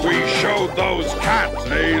guess we showed those cats,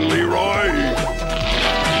 eh, Leroy?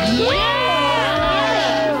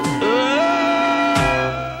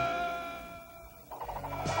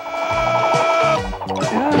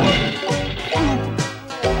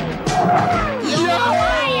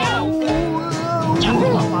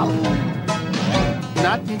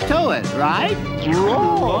 Nothing to it, right?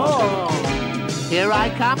 Whoa. Here I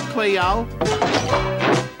come, Cleo.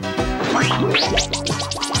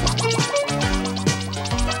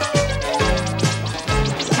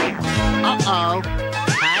 Uh-oh.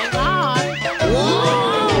 Hang on.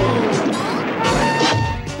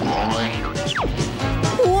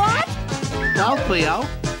 What? Well, Cleo.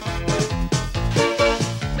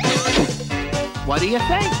 What do you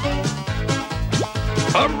think?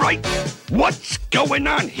 All right, what's going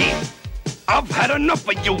on here? I've had enough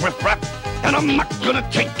of you, riffraff, and I'm not gonna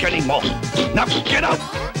take any more. Now get out!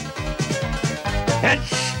 And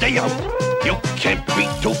stay out. You can't be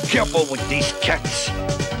too careful with these cats.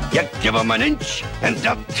 You give them an inch, and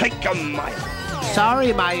they'll take a mile.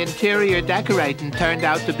 Sorry, my interior decorating turned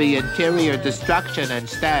out to be interior destruction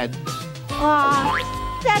instead.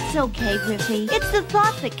 Aw, that's okay, Riffy. It's the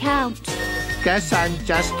thought that counts. Guess I'm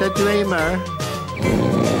just a dreamer.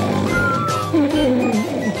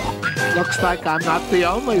 Looks like I'm not the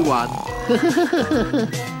only one.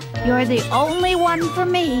 You're the only one for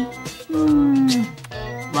me.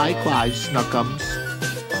 Likewise, Snookums.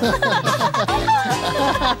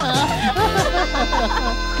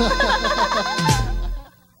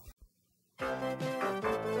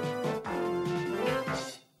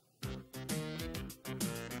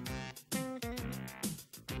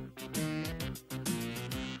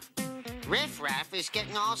 Riff-Raff is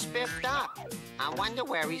getting all spiffed up. I wonder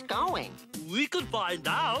where he's going. We could find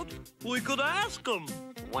out. We could ask him.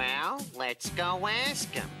 Well, let's go ask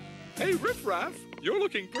him. Hey, Riff-Raff, you're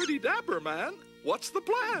looking pretty dapper, man. What's the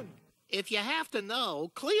plan? If you have to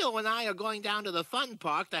know, Cleo and I are going down to the fun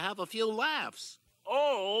park to have a few laughs.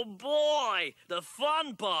 Oh, boy, the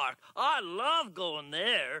fun park. I love going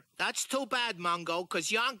there. That's too bad, Mungo,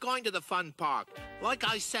 because you aren't going to the fun park. Like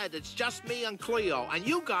I said, it's just me and Cleo, and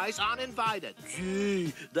you guys aren't invited.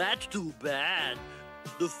 Gee, that's too bad.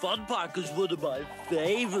 The fun park is one of my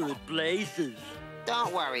favorite places.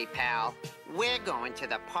 Don't worry, pal. We're going to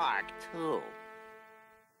the park, too.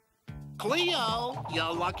 Cleo, you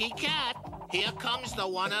lucky cat. Here comes the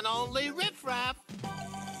one and only Riff-Raff.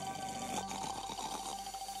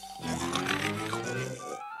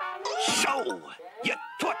 So, you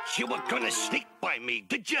thought you were gonna sneak by me,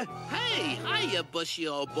 did you? Hey, hiya, bushy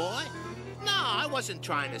old boy. No, I wasn't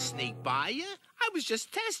trying to sneak by you. I was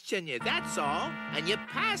just testing you, that's all. And you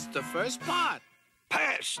passed the first part.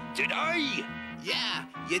 Passed, did I? Yeah,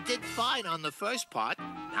 you did fine on the first part.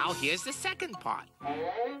 Now here's the second part.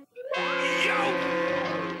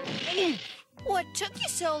 What took you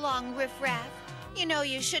so long, Riff-Raff? You know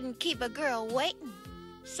you shouldn't keep a girl waiting.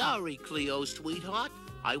 Sorry, Cleo, sweetheart.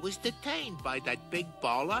 I was detained by that big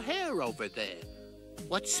ball of hair over there.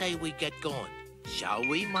 What say we get going? Shall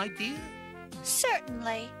we, my dear?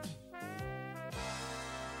 Certainly.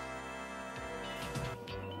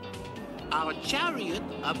 Our chariot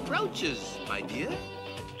approaches, my dear.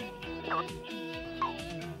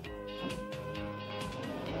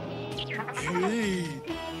 Gee,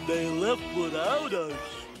 they left without us.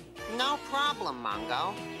 No problem,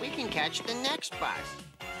 Mungo. We can catch the next bus.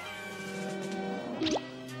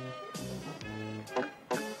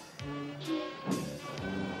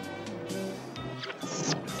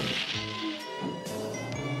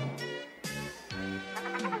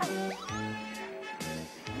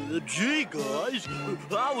 Gee, guys,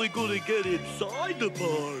 how are we gonna get inside the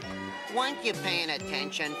park? Weren't you paying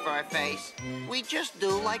attention, Furface? We just do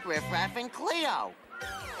like Riff Raff and Cleo.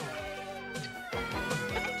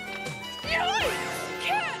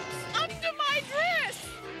 Cats! Under my dress!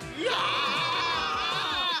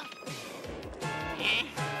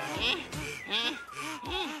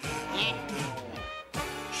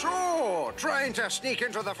 So, trying to sneak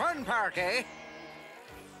into the fun park, eh?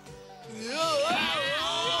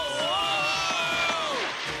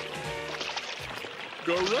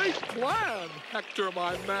 Great plan, Hector,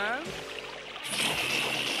 my man.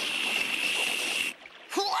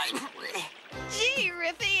 Gee,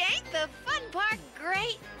 Riffy, ain't the fun park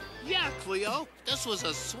great? Yeah, Cleo, this was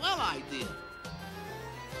a swell idea.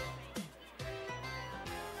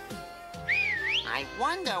 I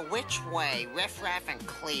wonder which way Riff Raff and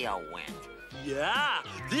Cleo went. Yeah,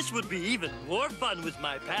 this would be even more fun with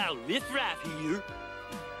my pal Riff Raff here.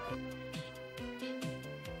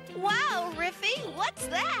 Wow, Riffy, what's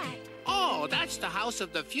that? Oh, that's the House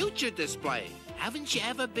of the Future display. Haven't you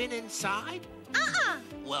ever been inside? Uh-uh.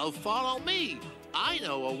 Well, follow me. I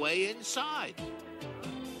know a way inside.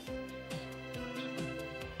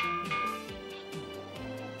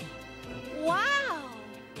 Wow.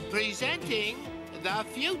 Presenting the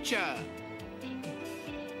future.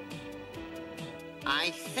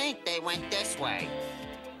 I think they went this way.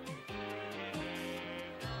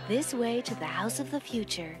 This way to the House of the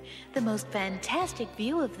Future, the most fantastic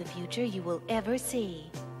view of the future you will ever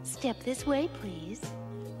see. Step this way, please.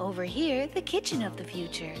 Over here, the kitchen of the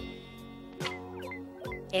future.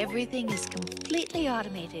 Everything is completely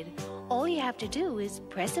automated. All you have to do is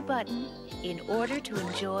press a button in order to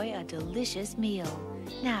enjoy a delicious meal.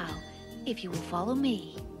 Now, if you will follow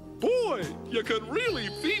me. Boy, you can really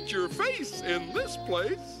feed your face in this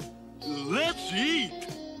place. Let's eat.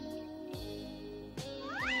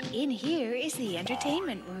 In here is the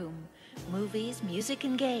entertainment room. Movies, music,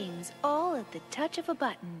 and games, all at the touch of a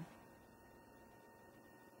button.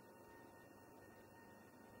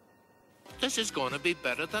 This is going to be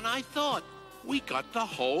better than I thought. We got the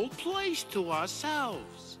whole place to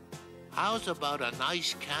ourselves. How's about a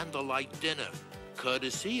nice candlelight dinner,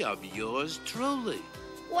 courtesy of yours truly?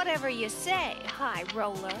 Whatever you say, High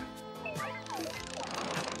Roller.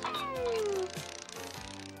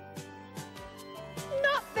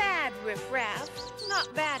 Not bad, Riff Raff.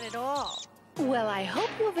 Not bad at all. Well, I hope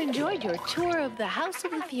you've enjoyed your tour of the House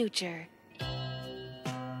of the Future.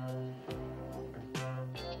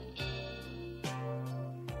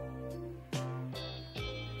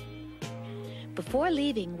 Before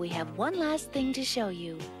leaving, we have one last thing to show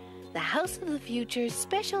you. The House of the Future's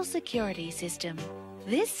special security system.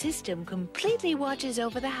 This system completely watches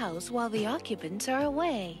over the house while the occupants are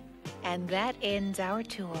away. And that ends our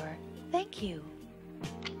tour. Thank you.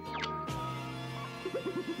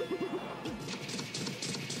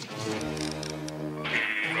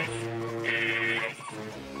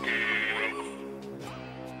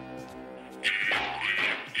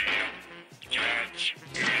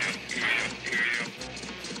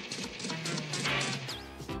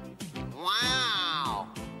 Wow!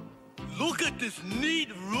 Look at this neat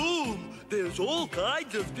room. There's all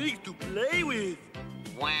kinds of things to play with.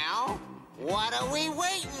 Well, what are we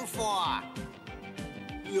waiting for?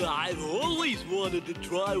 I've always wanted to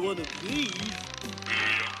try one of these.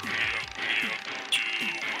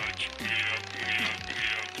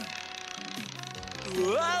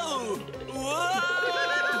 Whoa! Whoa!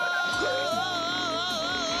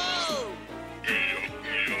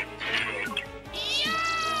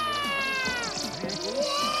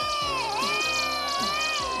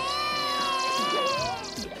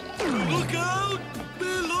 Look out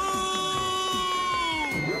below!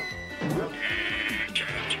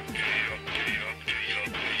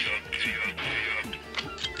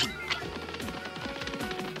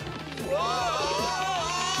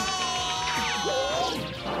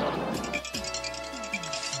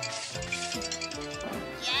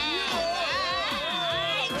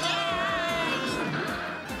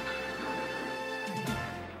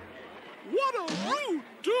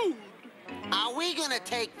 gonna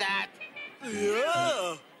take that.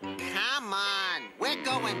 Yeah. Come on, we're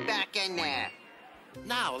going back in there.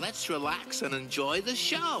 Now let's relax and enjoy the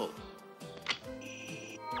show.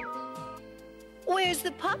 Where's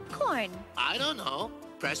the popcorn? I don't know.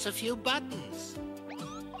 Press a few buttons.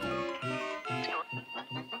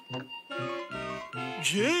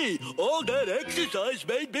 Gee, all that exercise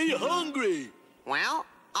made me hungry. Well,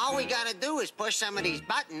 all we gotta do is push some of these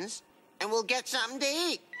buttons, and we'll get something to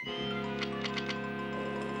eat.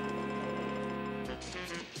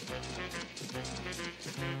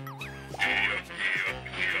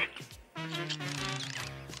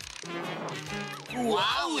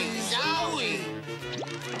 Wowie zowie!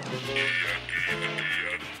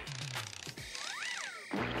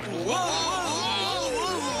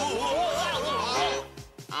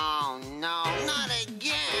 Oh no, not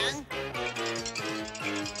again!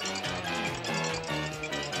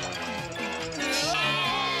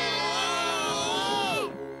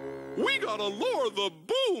 We gotta lower the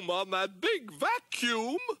boom on that big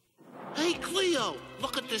vacuum. Hey, Cleo,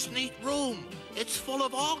 look at this neat room. It's full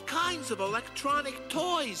of all kinds of electronic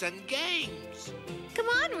toys and games. Come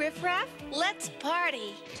on, Riff Raff. Let's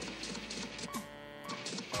party.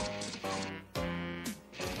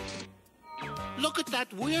 Look at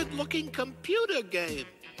that weird-looking computer game.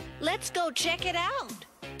 Let's go check it out.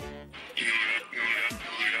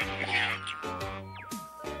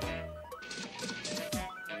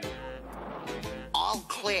 All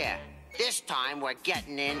clear. This time we're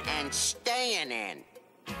getting in and staying in.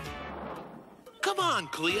 Come on,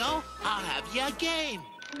 Cleo. I'll have you a game.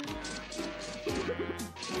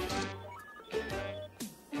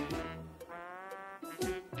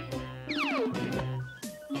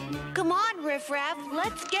 Come on, Riff Raff.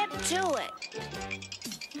 Let's get to it.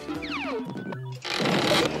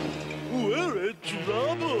 We're in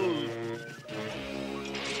trouble.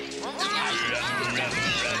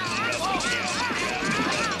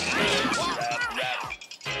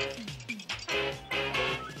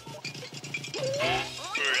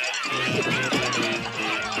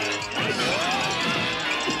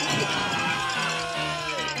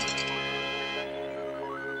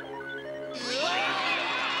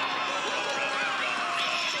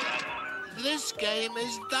 This game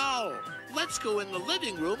is dull. Let's go in the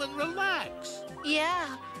living room and relax.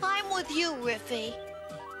 Yeah, I'm with you, Riffy.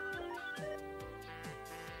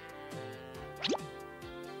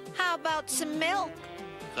 How about some milk?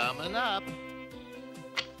 Coming up.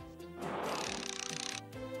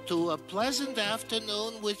 To a pleasant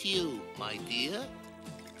afternoon with you, my dear.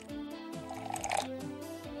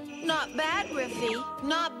 Not bad, Riffy.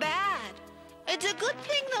 Not bad. It's a good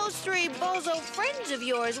thing those three bozo friends of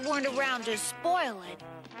yours weren't around to spoil it.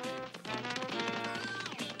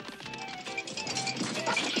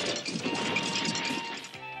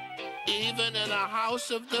 Even in a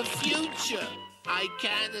house of the future, I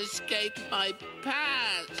can't escape my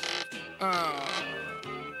past. Oh.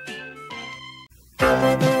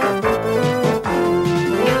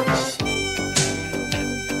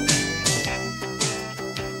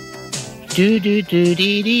 Do do do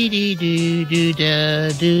dee dee dee do do da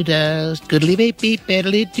do da scoodly beep beep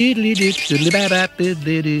beddly doodly doo scoodly bap bap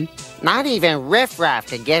doodly doo. Not even Riff Raff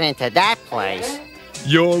could get into that place.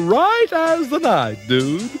 You're right as the night,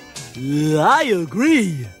 dude. I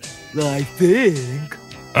agree. I think.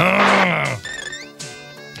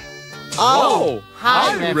 Oh,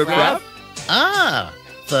 hi, Riff Raff. Ah,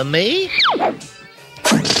 for me?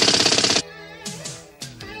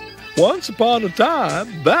 Once upon a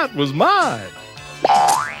time, that was mine.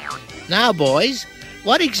 Now, boys,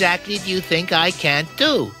 what exactly do you think I can't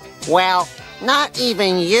do? Well, not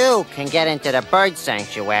even you can get into the bird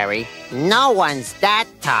sanctuary. No one's that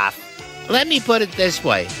tough. Let me put it this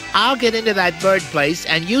way. I'll get into that bird place,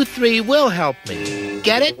 and you three will help me.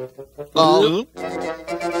 Get it? Oh.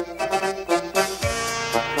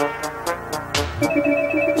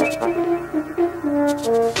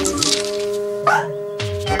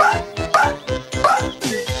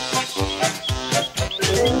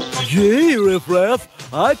 Gee, Riff Raff,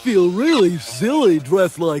 I feel really silly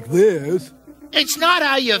dressed like this. It's not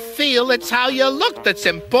how you feel, it's how you look that's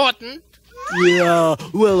important. Yeah,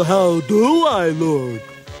 well, how do I look?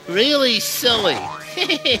 Really silly.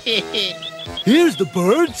 Here's the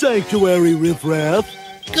bird sanctuary, Riff Raff.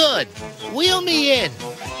 Good. Wheel me in.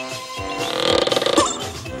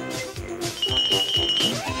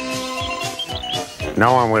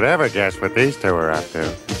 No one would ever guess what these two are up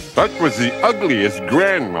to. That was the ugliest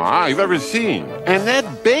grandma I've ever seen. And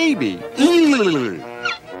that baby.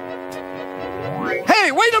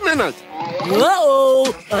 Hey, wait a minute!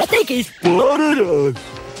 Uh-oh! I think he spotted us.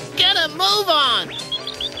 Get a move on.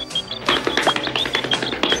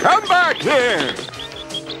 Come back here!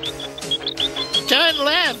 Turn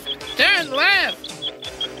left! Turn left!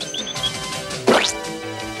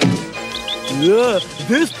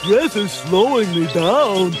 This dress is slowing me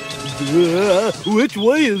down. Which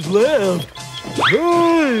way is left?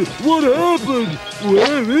 Hey, what happened?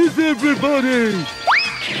 Where is everybody?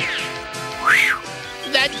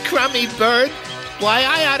 That crummy bird. Why,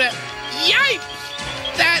 I oughta... Yipes!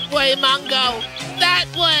 That way, Mungo! That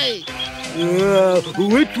way!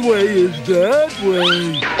 Which way is that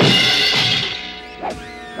way?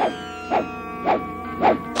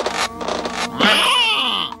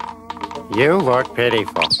 You look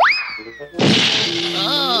pitiful.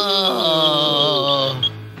 Oh.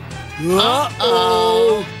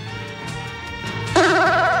 Uh-oh.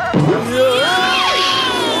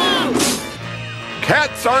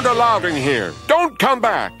 Cats aren't allowed in here. Don't come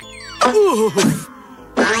back. Who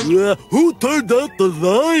turned out the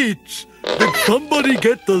lights? Did somebody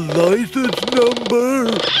get the license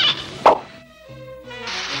number?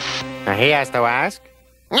 He has to ask?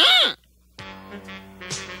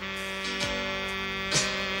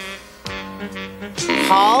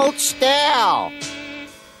 Hold still.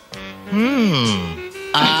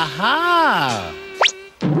 Aha!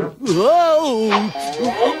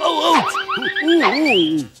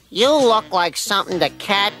 You look like something the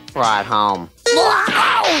cat brought home.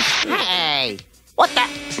 Hey, what the?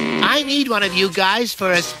 I need one of you guys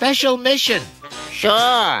for a special mission.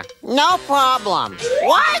 Sure, no problem.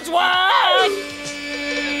 Wadsworth!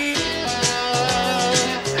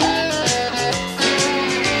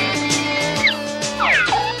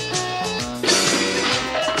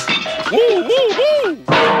 Woo, woo, woo!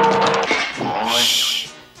 Shh.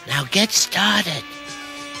 Now get started.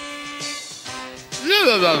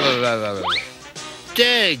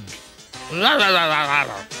 Dig.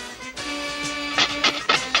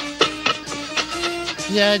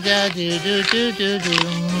 Ya da do do do do do.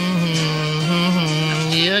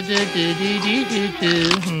 Ya da do do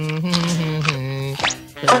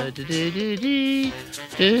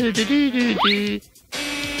do do do.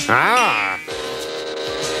 Ah!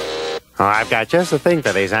 Oh, I've got just the thing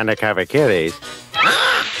for these undercover kitties.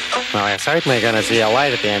 Well, they're certainly going to see a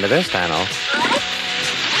light at the end of this tunnel.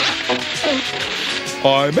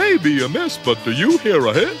 I may be amiss, but do you hear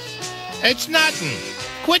a hiss? It's nothing.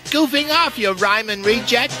 Quit goofing off, you rhyming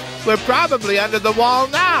reject. We're probably under the wall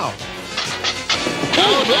now.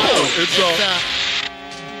 Oh, no, it's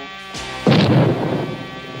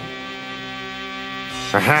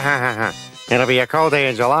It'll be a cold day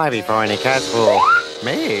in July before any cats fool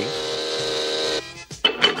me.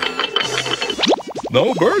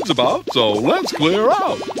 no birds about, so let's clear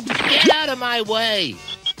out. Get out of my way.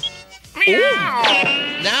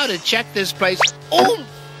 Now to check this place.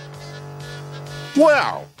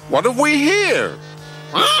 Well, what have we here?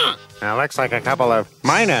 Now, looks like a couple of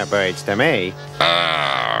minor birds to me.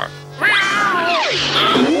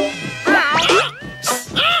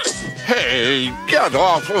 Hey, get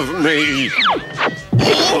off of me!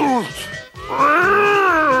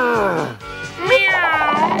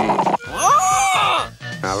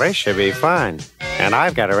 Now, this should be fun. And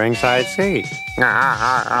I've got a ringside seat. Hey,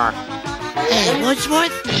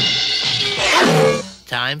 Woodsworth.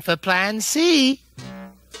 Time for Plan C.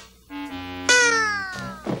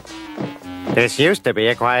 This used to be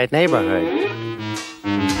a quiet neighborhood.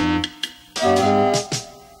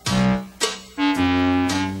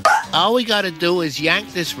 All we gotta do is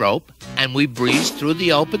yank this rope, and we breeze through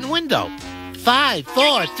the open window. 5,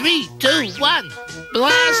 4, 3, 2, 1.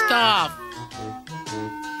 Blast off!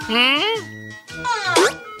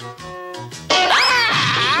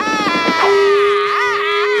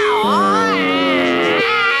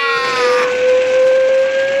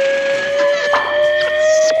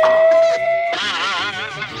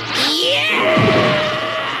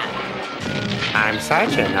 I'm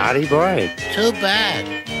such a naughty boy. Too bad.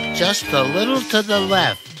 Just a little to the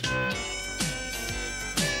left.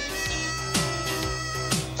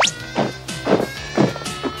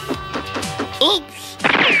 Oops!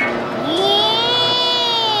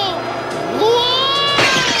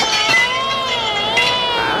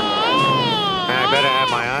 I better have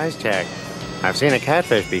my eyes checked. I've seen a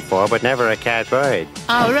catfish before, but never a catbird.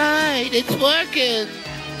 All right, it's working.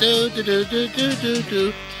 Do do do do do do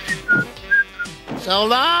do. So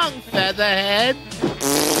long, Featherhead.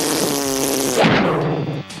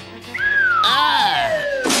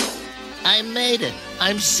 I made it.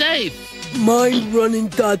 I'm safe. Mind running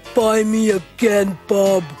that by me again,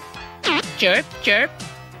 Bob? Chirp, chirp.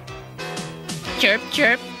 Chirp,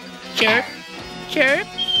 chirp, chirp, chirp.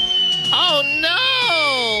 Oh,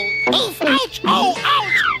 no! Oof, ouch! Oh,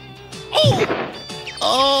 ouch! Oh!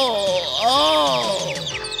 Oh!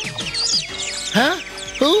 Huh?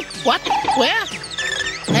 Who? What? Where?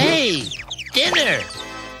 Hey, dinner!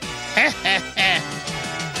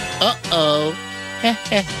 Uh-oh.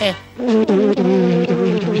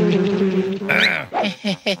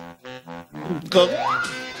 Go.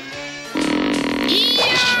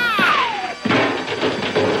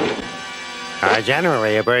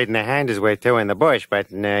 Generally, a bird in the hand is worth two in the bush, but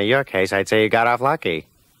in your case, I'd say you got off lucky.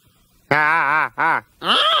 That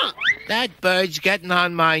bird's getting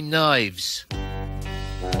on my nerves.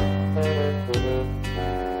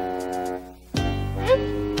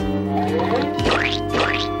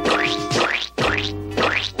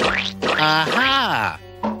 Aha!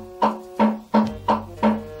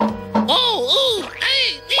 Oh,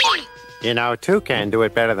 hey, me! You know, two can do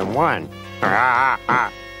it better than one.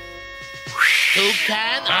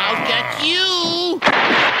 Toucan, I'll get you!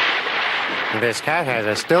 This cat has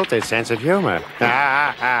a stilted sense of humor.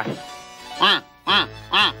 Uh-huh.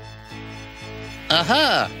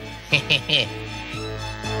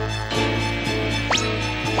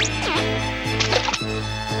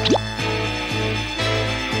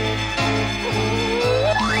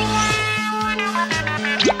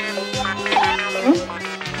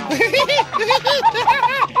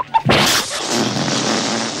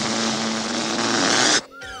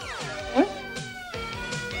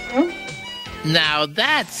 Now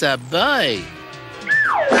that's a bird.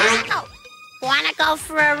 Oh, wanna go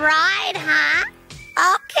for a ride, huh?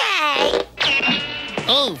 Okay.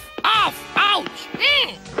 Oof! Off! Ouch!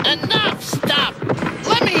 Enough! Stop!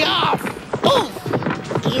 Let me off! Oof!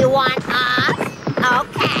 You want off?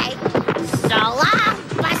 Okay. So long,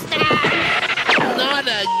 Buster! Not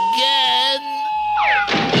again!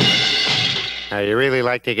 Now, you really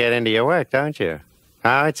like to get into your work, don't you?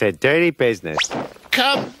 Oh, it's a dirty business.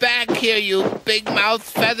 Come back here, you big-mouth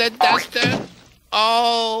feather duster!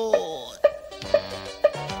 Oh!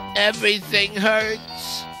 Everything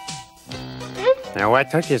hurts. Now, what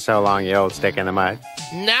took you so long, you old stick in the mud?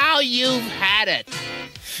 Now you've had it.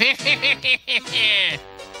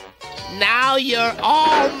 Now you're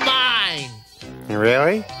all mine.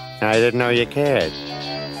 Really? I didn't know you cared.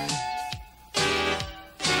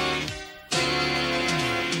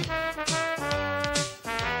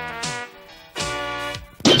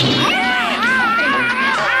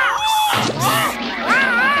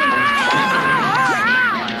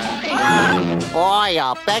 Boy,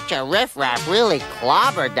 I'll bet you Riff Raff really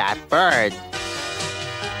clobbered that bird.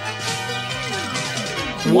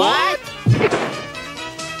 What?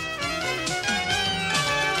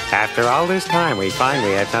 After all this time, we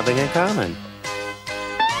finally had something in common.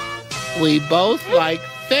 We both like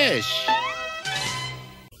fish.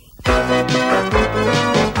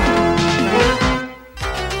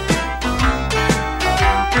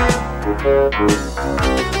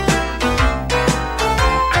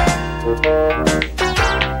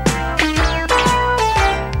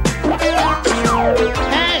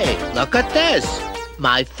 Hey, look at this.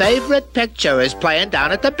 My favorite picture is playing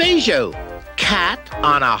down at the Bijou. Cat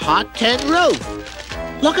on a hot tin roof.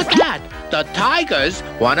 Look at that. The Tigers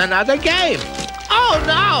won another game. Oh,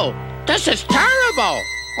 no. This is terrible.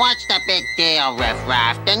 What's the big deal, Riff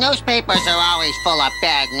Raff? The newspapers are always full of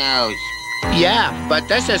bad news. Yeah, but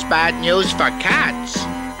this is bad news for cats.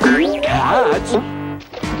 Cats?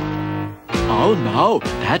 Oh, no.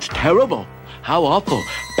 That's terrible. How awful.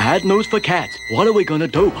 Bad news for cats. What are we gonna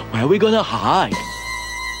do? Where are we gonna hide?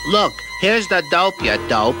 Look, here's the dope, you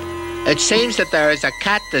dope. It seems that there is a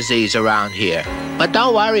cat disease around here. But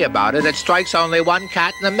don't worry about it. It strikes only one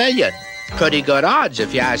cat in a million. Pretty good odds,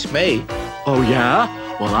 if you ask me. Oh, yeah?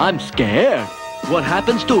 Well, I'm scared. What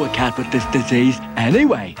happens to a cat with this disease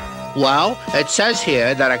anyway? Well, it says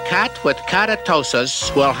here that a cat with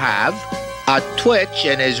catatosis will have a twitch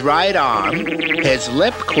in his right arm, his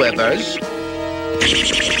lip quivers.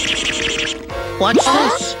 What's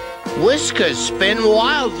this? Whiskers spin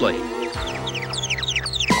wildly.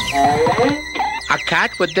 A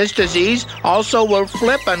cat with this disease also will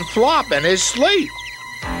flip and flop in his sleep.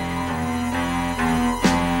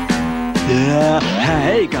 Yeah,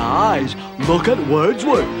 hey guys, look at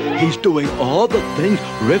Wordsworth. He's doing all the things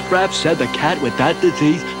Riff Raff said the cat with that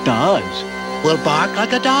disease does. Will bark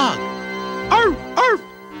like a dog. Arf, arf.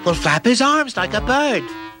 Will flap his arms like a bird.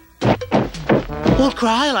 Will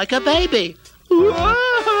cry like a baby.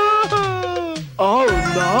 Oh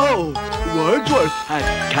no! Wordsworth has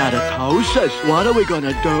catatosis. What are we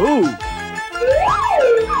gonna do?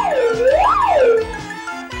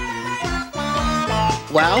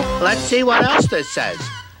 Well, let's see what else this says.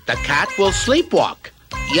 The cat will sleepwalk.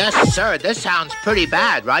 Yes, sir, this sounds pretty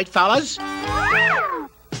bad, right, fellas?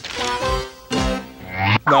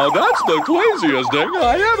 Now that's the craziest thing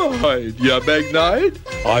I ever heard, you big nut.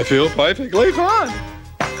 I feel perfectly fine.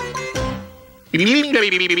 We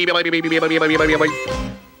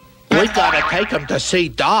gotta take him to see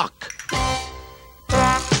Doc.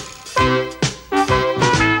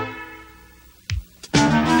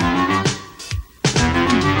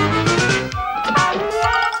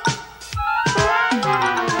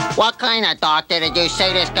 What kind of doctor did you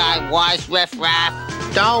say this guy was, Riff Raff?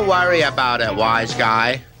 Don't worry about it, wise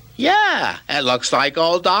guy. Yeah, it looks like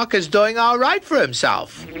old Doc is doing all right for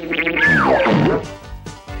himself.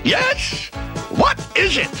 Yes? What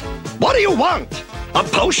is it? What do you want? A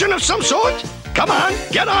potion of some sort? Come on,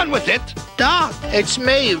 get on with it. Doc, it's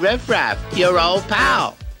me, Riff Raff, your old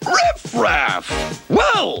pal. Riff Raff!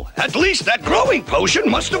 Well, at least that growing potion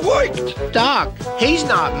must have worked. Doc, he's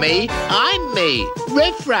not me. I'm me,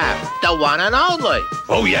 Riff Raff, the one and only.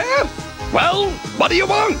 Oh, yeah? Well, what do you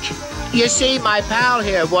want? You see, my pal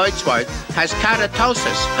here, Wordsworth, has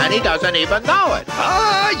catatosis, and he doesn't even know it.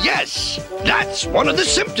 Ah, yes. That's one of the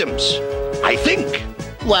symptoms, I think.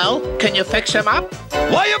 Well, can you fix him up?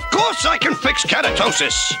 Why, of course I can fix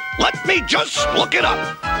catatosis. Let me just look it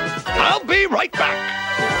up. I'll be right back.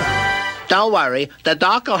 Don't worry, the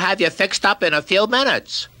doc will have you fixed up in a few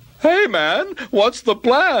minutes. Hey, man, what's the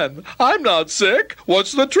plan? I'm not sick.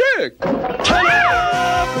 What's the trick?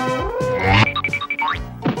 Ta-da!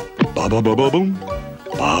 Ba-ba-ba-ba-boom.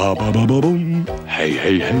 Ba-ba-ba-ba-boom. Hey,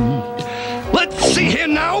 hey, hey. Let's see here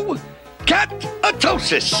now.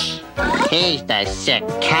 Catatosis. He's the sick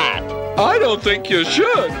cat. I don't think you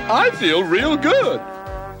should. I feel real good.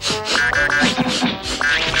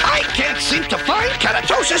 I can't seem to find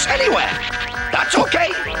catatosis anywhere. That's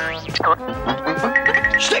okay.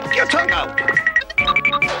 Stick your tongue out.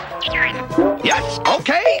 Yes,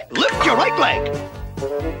 okay. Lift your right leg.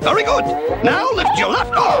 Very good. Now lift your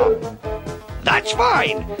left arm. That's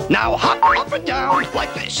fine. Now hop up and down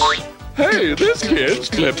like this. Hey, this kid's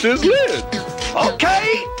clipped his lid.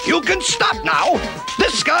 Okay, you can stop now.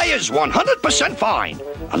 This guy is 100% fine.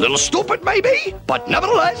 A little stupid maybe, but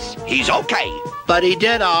nevertheless, he's okay. But he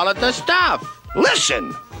did all of the stuff.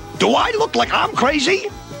 Listen, do I look like I'm crazy?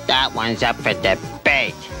 That one's up for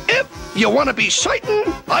debate. If you want to be certain,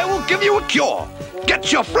 I will give you a cure. Get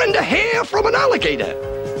your friend a hair from an alligator.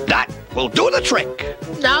 That will do the trick.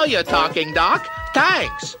 Now you're talking, Doc.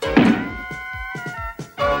 Thanks.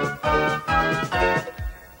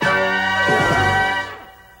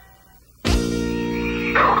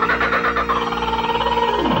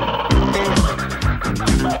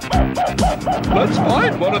 Let's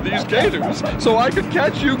find one of these gators so I can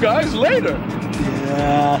catch you guys later.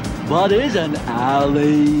 Yeah, what is an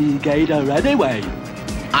alligator anyway?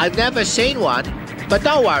 I've never seen one, but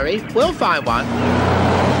don't worry, we'll find one.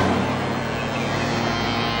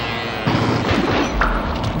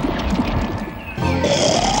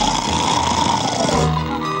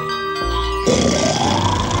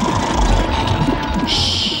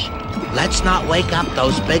 Shh! Let's not wake up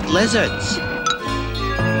those big lizards.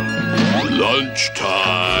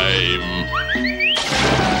 Lunchtime.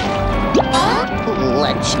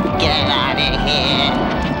 Let's get out of here.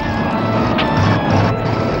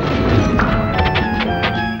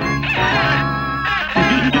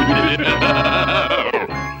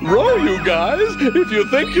 Row, you guys, if you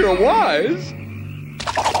think you're wise.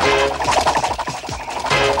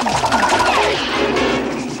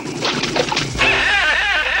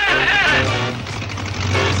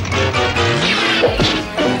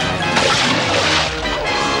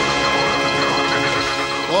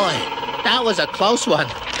 That was a close one.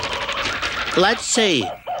 Let's see.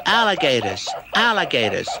 Alligators,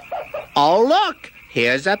 alligators. Oh, look,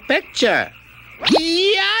 here's a picture.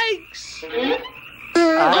 Yikes!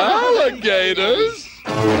 Alligators?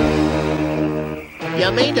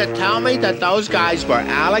 You mean to tell me that those guys were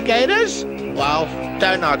alligators? Well,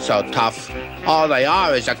 they're not so tough. All they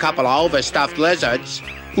are is a couple of overstuffed lizards.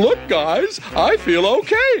 Look, guys, I feel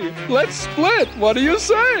okay. Let's split. What do you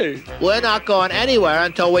say? We're not going anywhere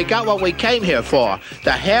until we got what we came here for.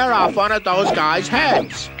 The hair off one of those guys'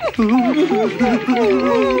 heads.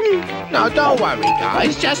 Now, don't worry,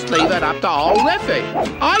 guys. Just leave it up to old Riffy.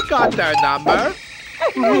 I got their number.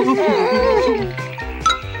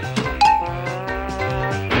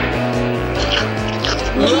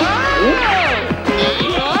 Meow.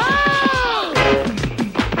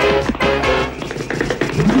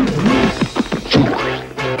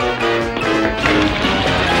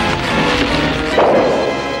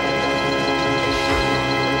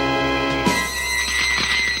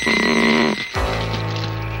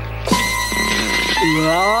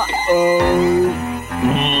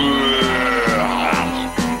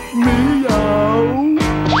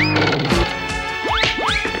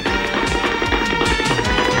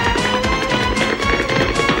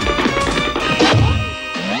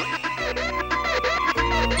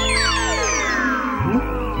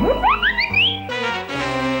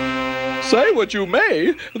 Say what you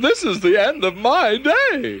may, this is the end of my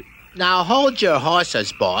day. Now hold your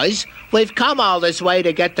horses, boys. We've come all this way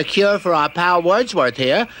to get the cure for our pal Wordsworth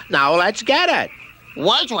here. Now let's get it.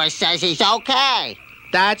 Wordsworth says he's okay.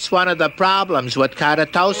 That's one of the problems with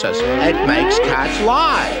catatosis. It makes cats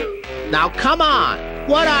lie. Now come on.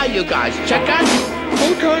 What are you guys, chickens?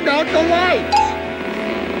 Who turned out the lights?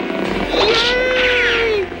 Yay!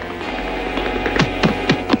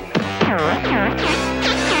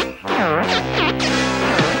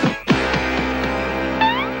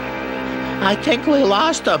 I think we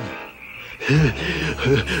lost him.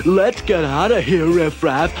 Let's get out of here, Riff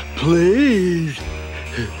Raff, please.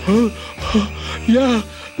 Yeah,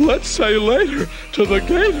 let's say later to the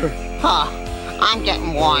gator. Huh, I'm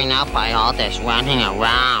getting worn out by all this running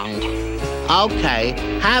around. Okay,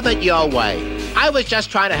 have it your way. I was just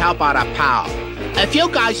trying to help out a pal. If you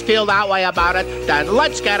guys feel that way about it, then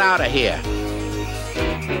let's get out of here.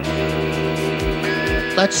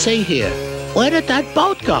 Let's see here. Where did that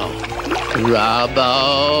boat go?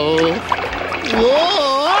 Rubbo.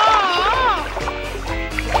 Whoa!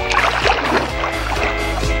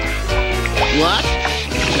 What?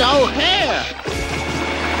 No hair!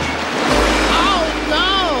 Oh, no!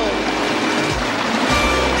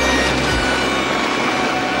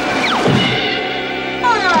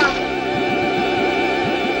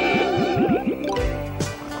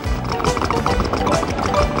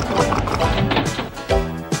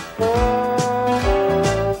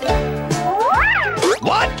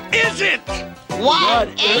 What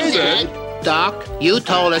is it? Doc, you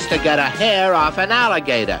told us to get a hair off an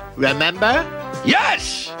alligator, remember?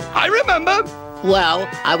 Yes, I remember. Well,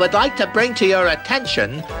 I would like to bring to your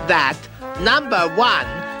attention that, number one,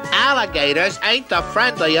 alligators ain't the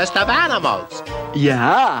friendliest of animals.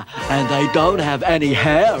 Yeah, and they don't have any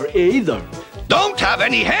hair either. Don't have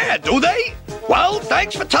any hair, do they? Well,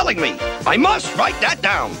 thanks for telling me. I must write that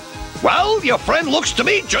down. Well, your friend looks to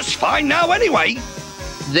me just fine now anyway.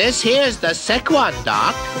 This here's the sick one,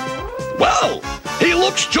 Doc. Well, he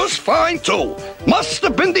looks just fine, too. Must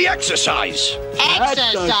have been the exercise.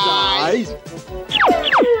 Exercise?